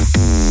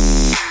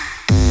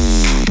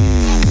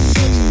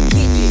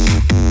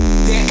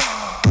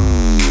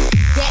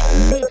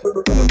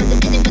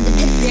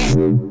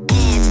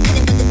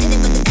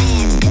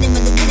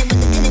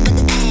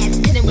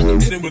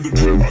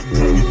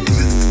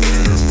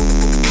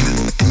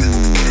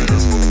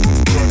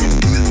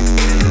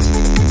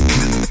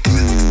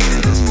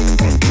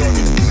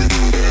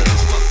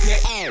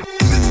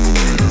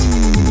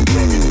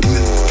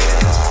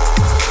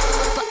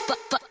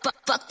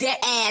 Fuck that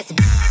ass.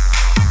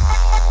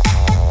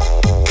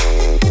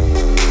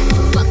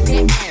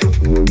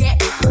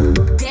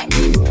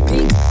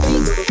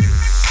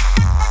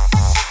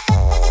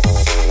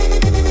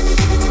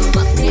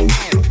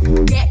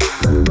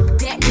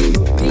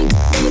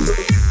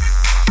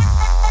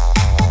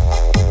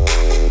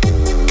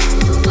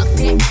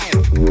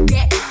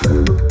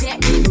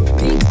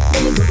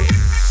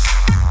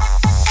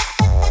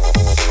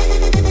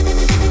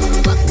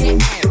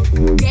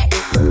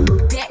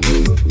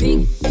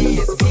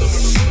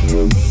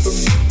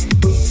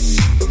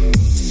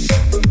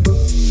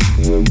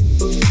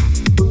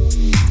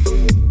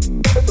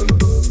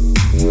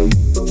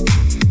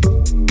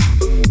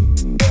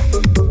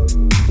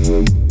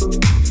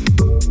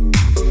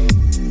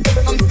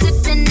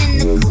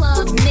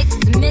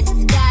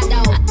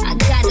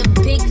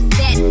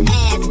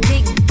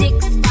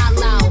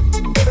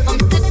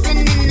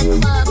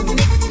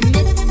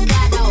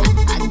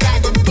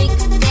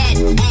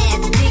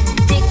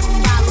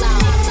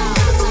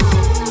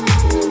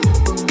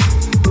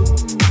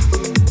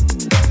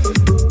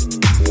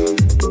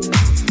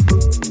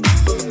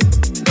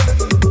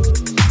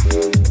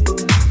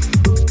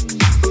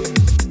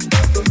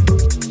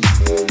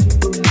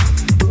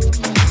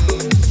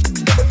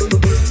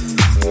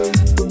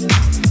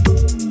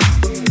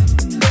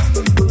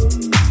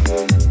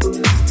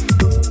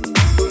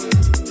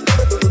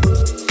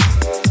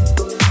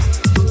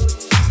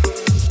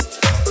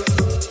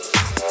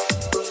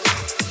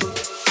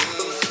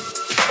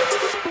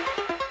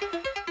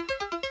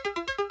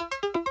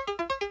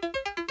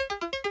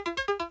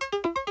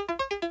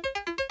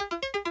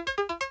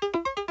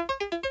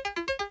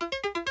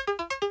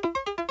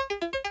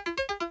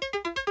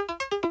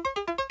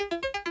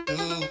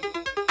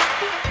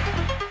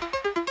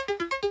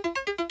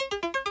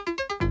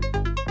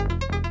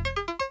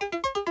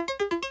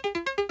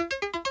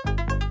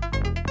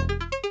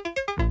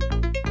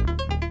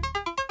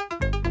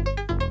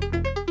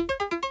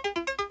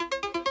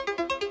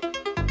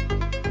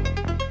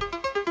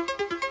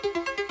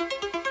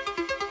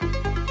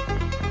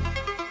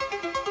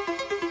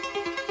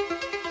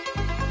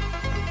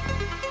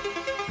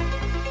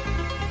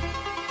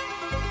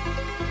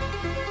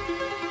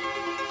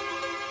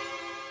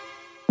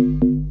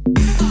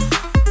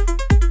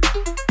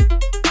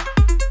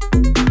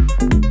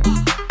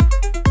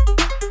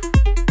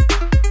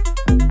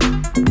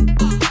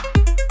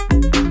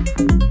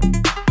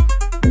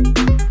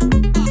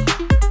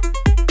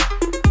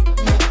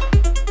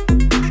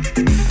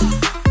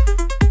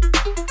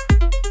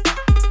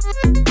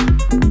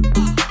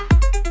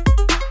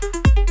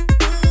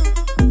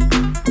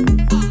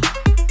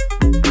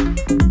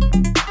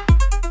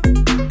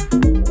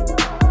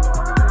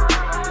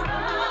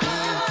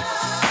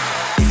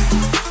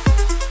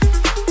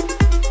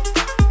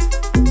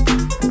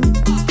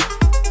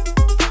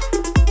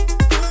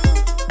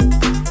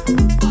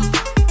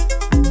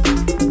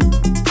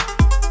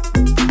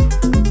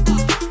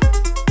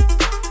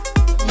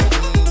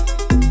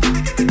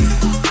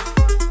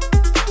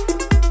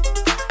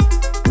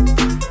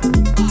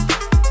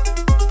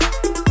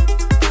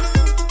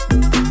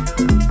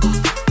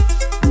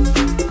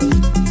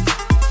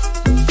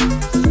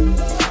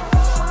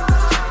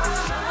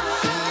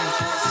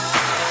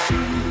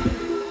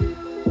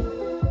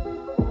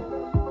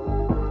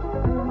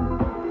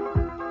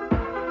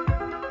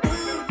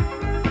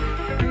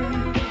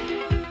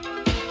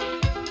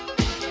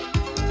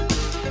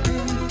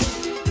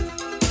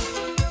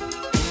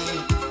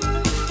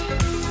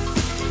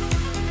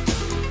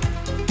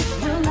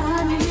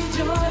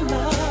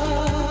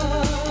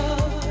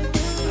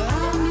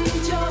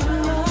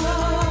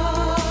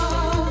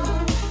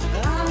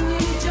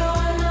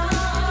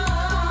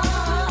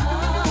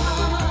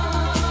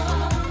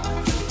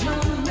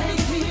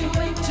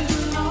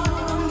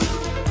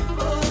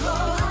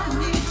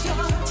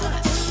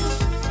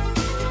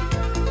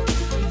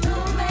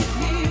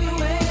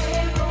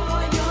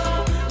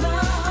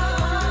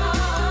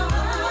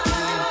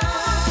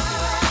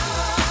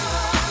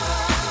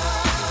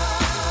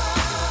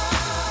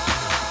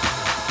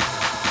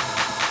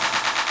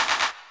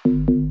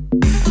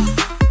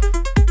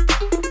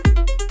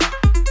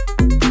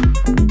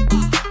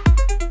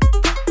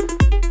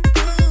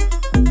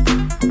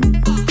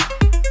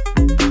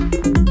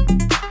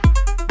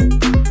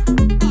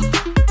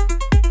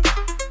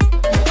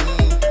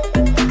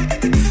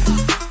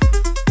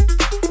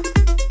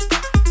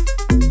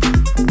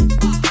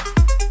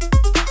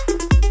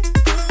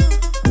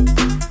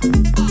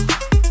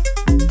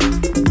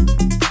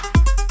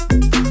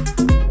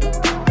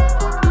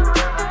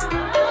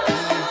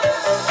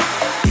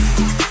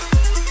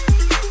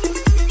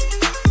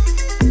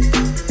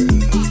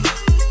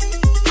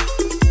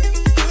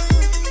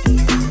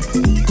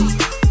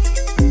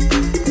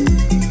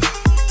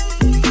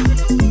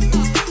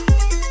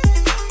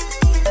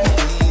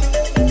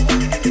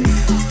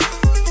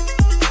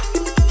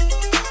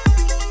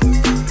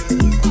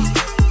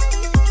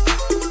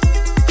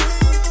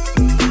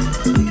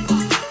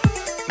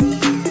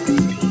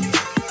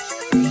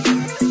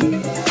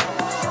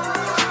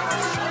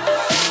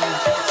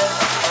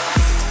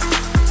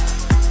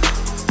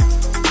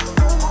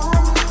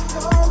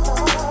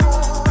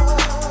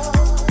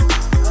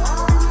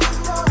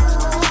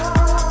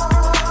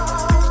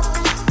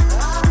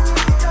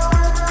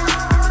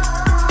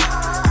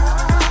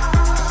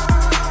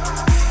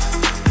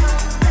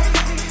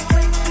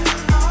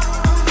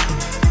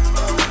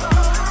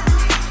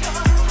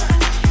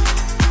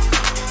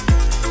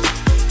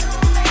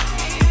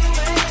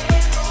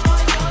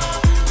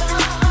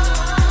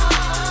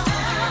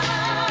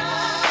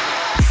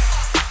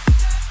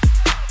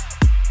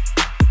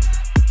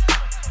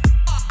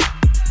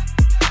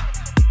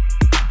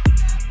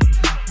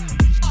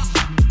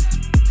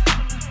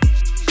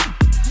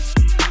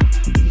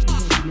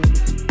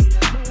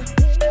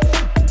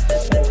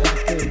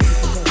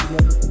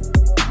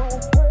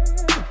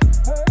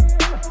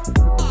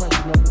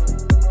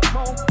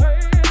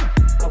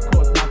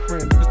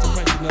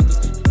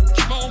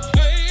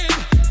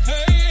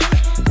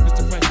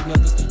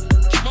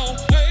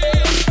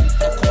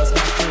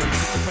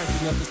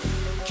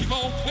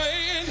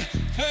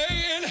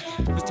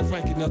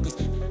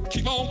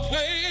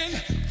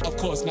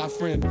 course, my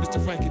friend, Mr.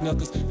 Frankie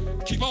Knuckles.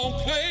 Keep on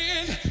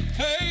playing,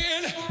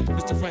 playing,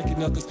 Mr. Frankie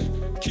Knuckles.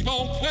 Keep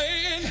on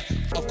playing,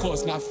 of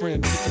course, my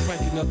friend, Mr.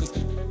 Frankie Knuckles.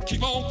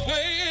 Keep on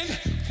playing,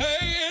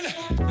 playing,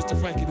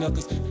 Mr. Frankie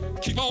Knuckles.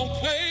 Keep on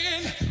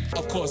playing,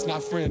 of course, my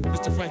friend,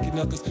 Mr. Frankie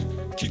Knuckles.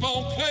 Keep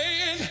on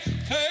playing,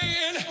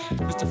 playing,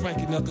 Mr.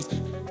 Frankie Knuckles.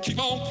 Keep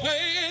on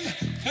playing,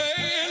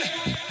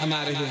 playing. I'm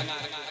out of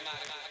here.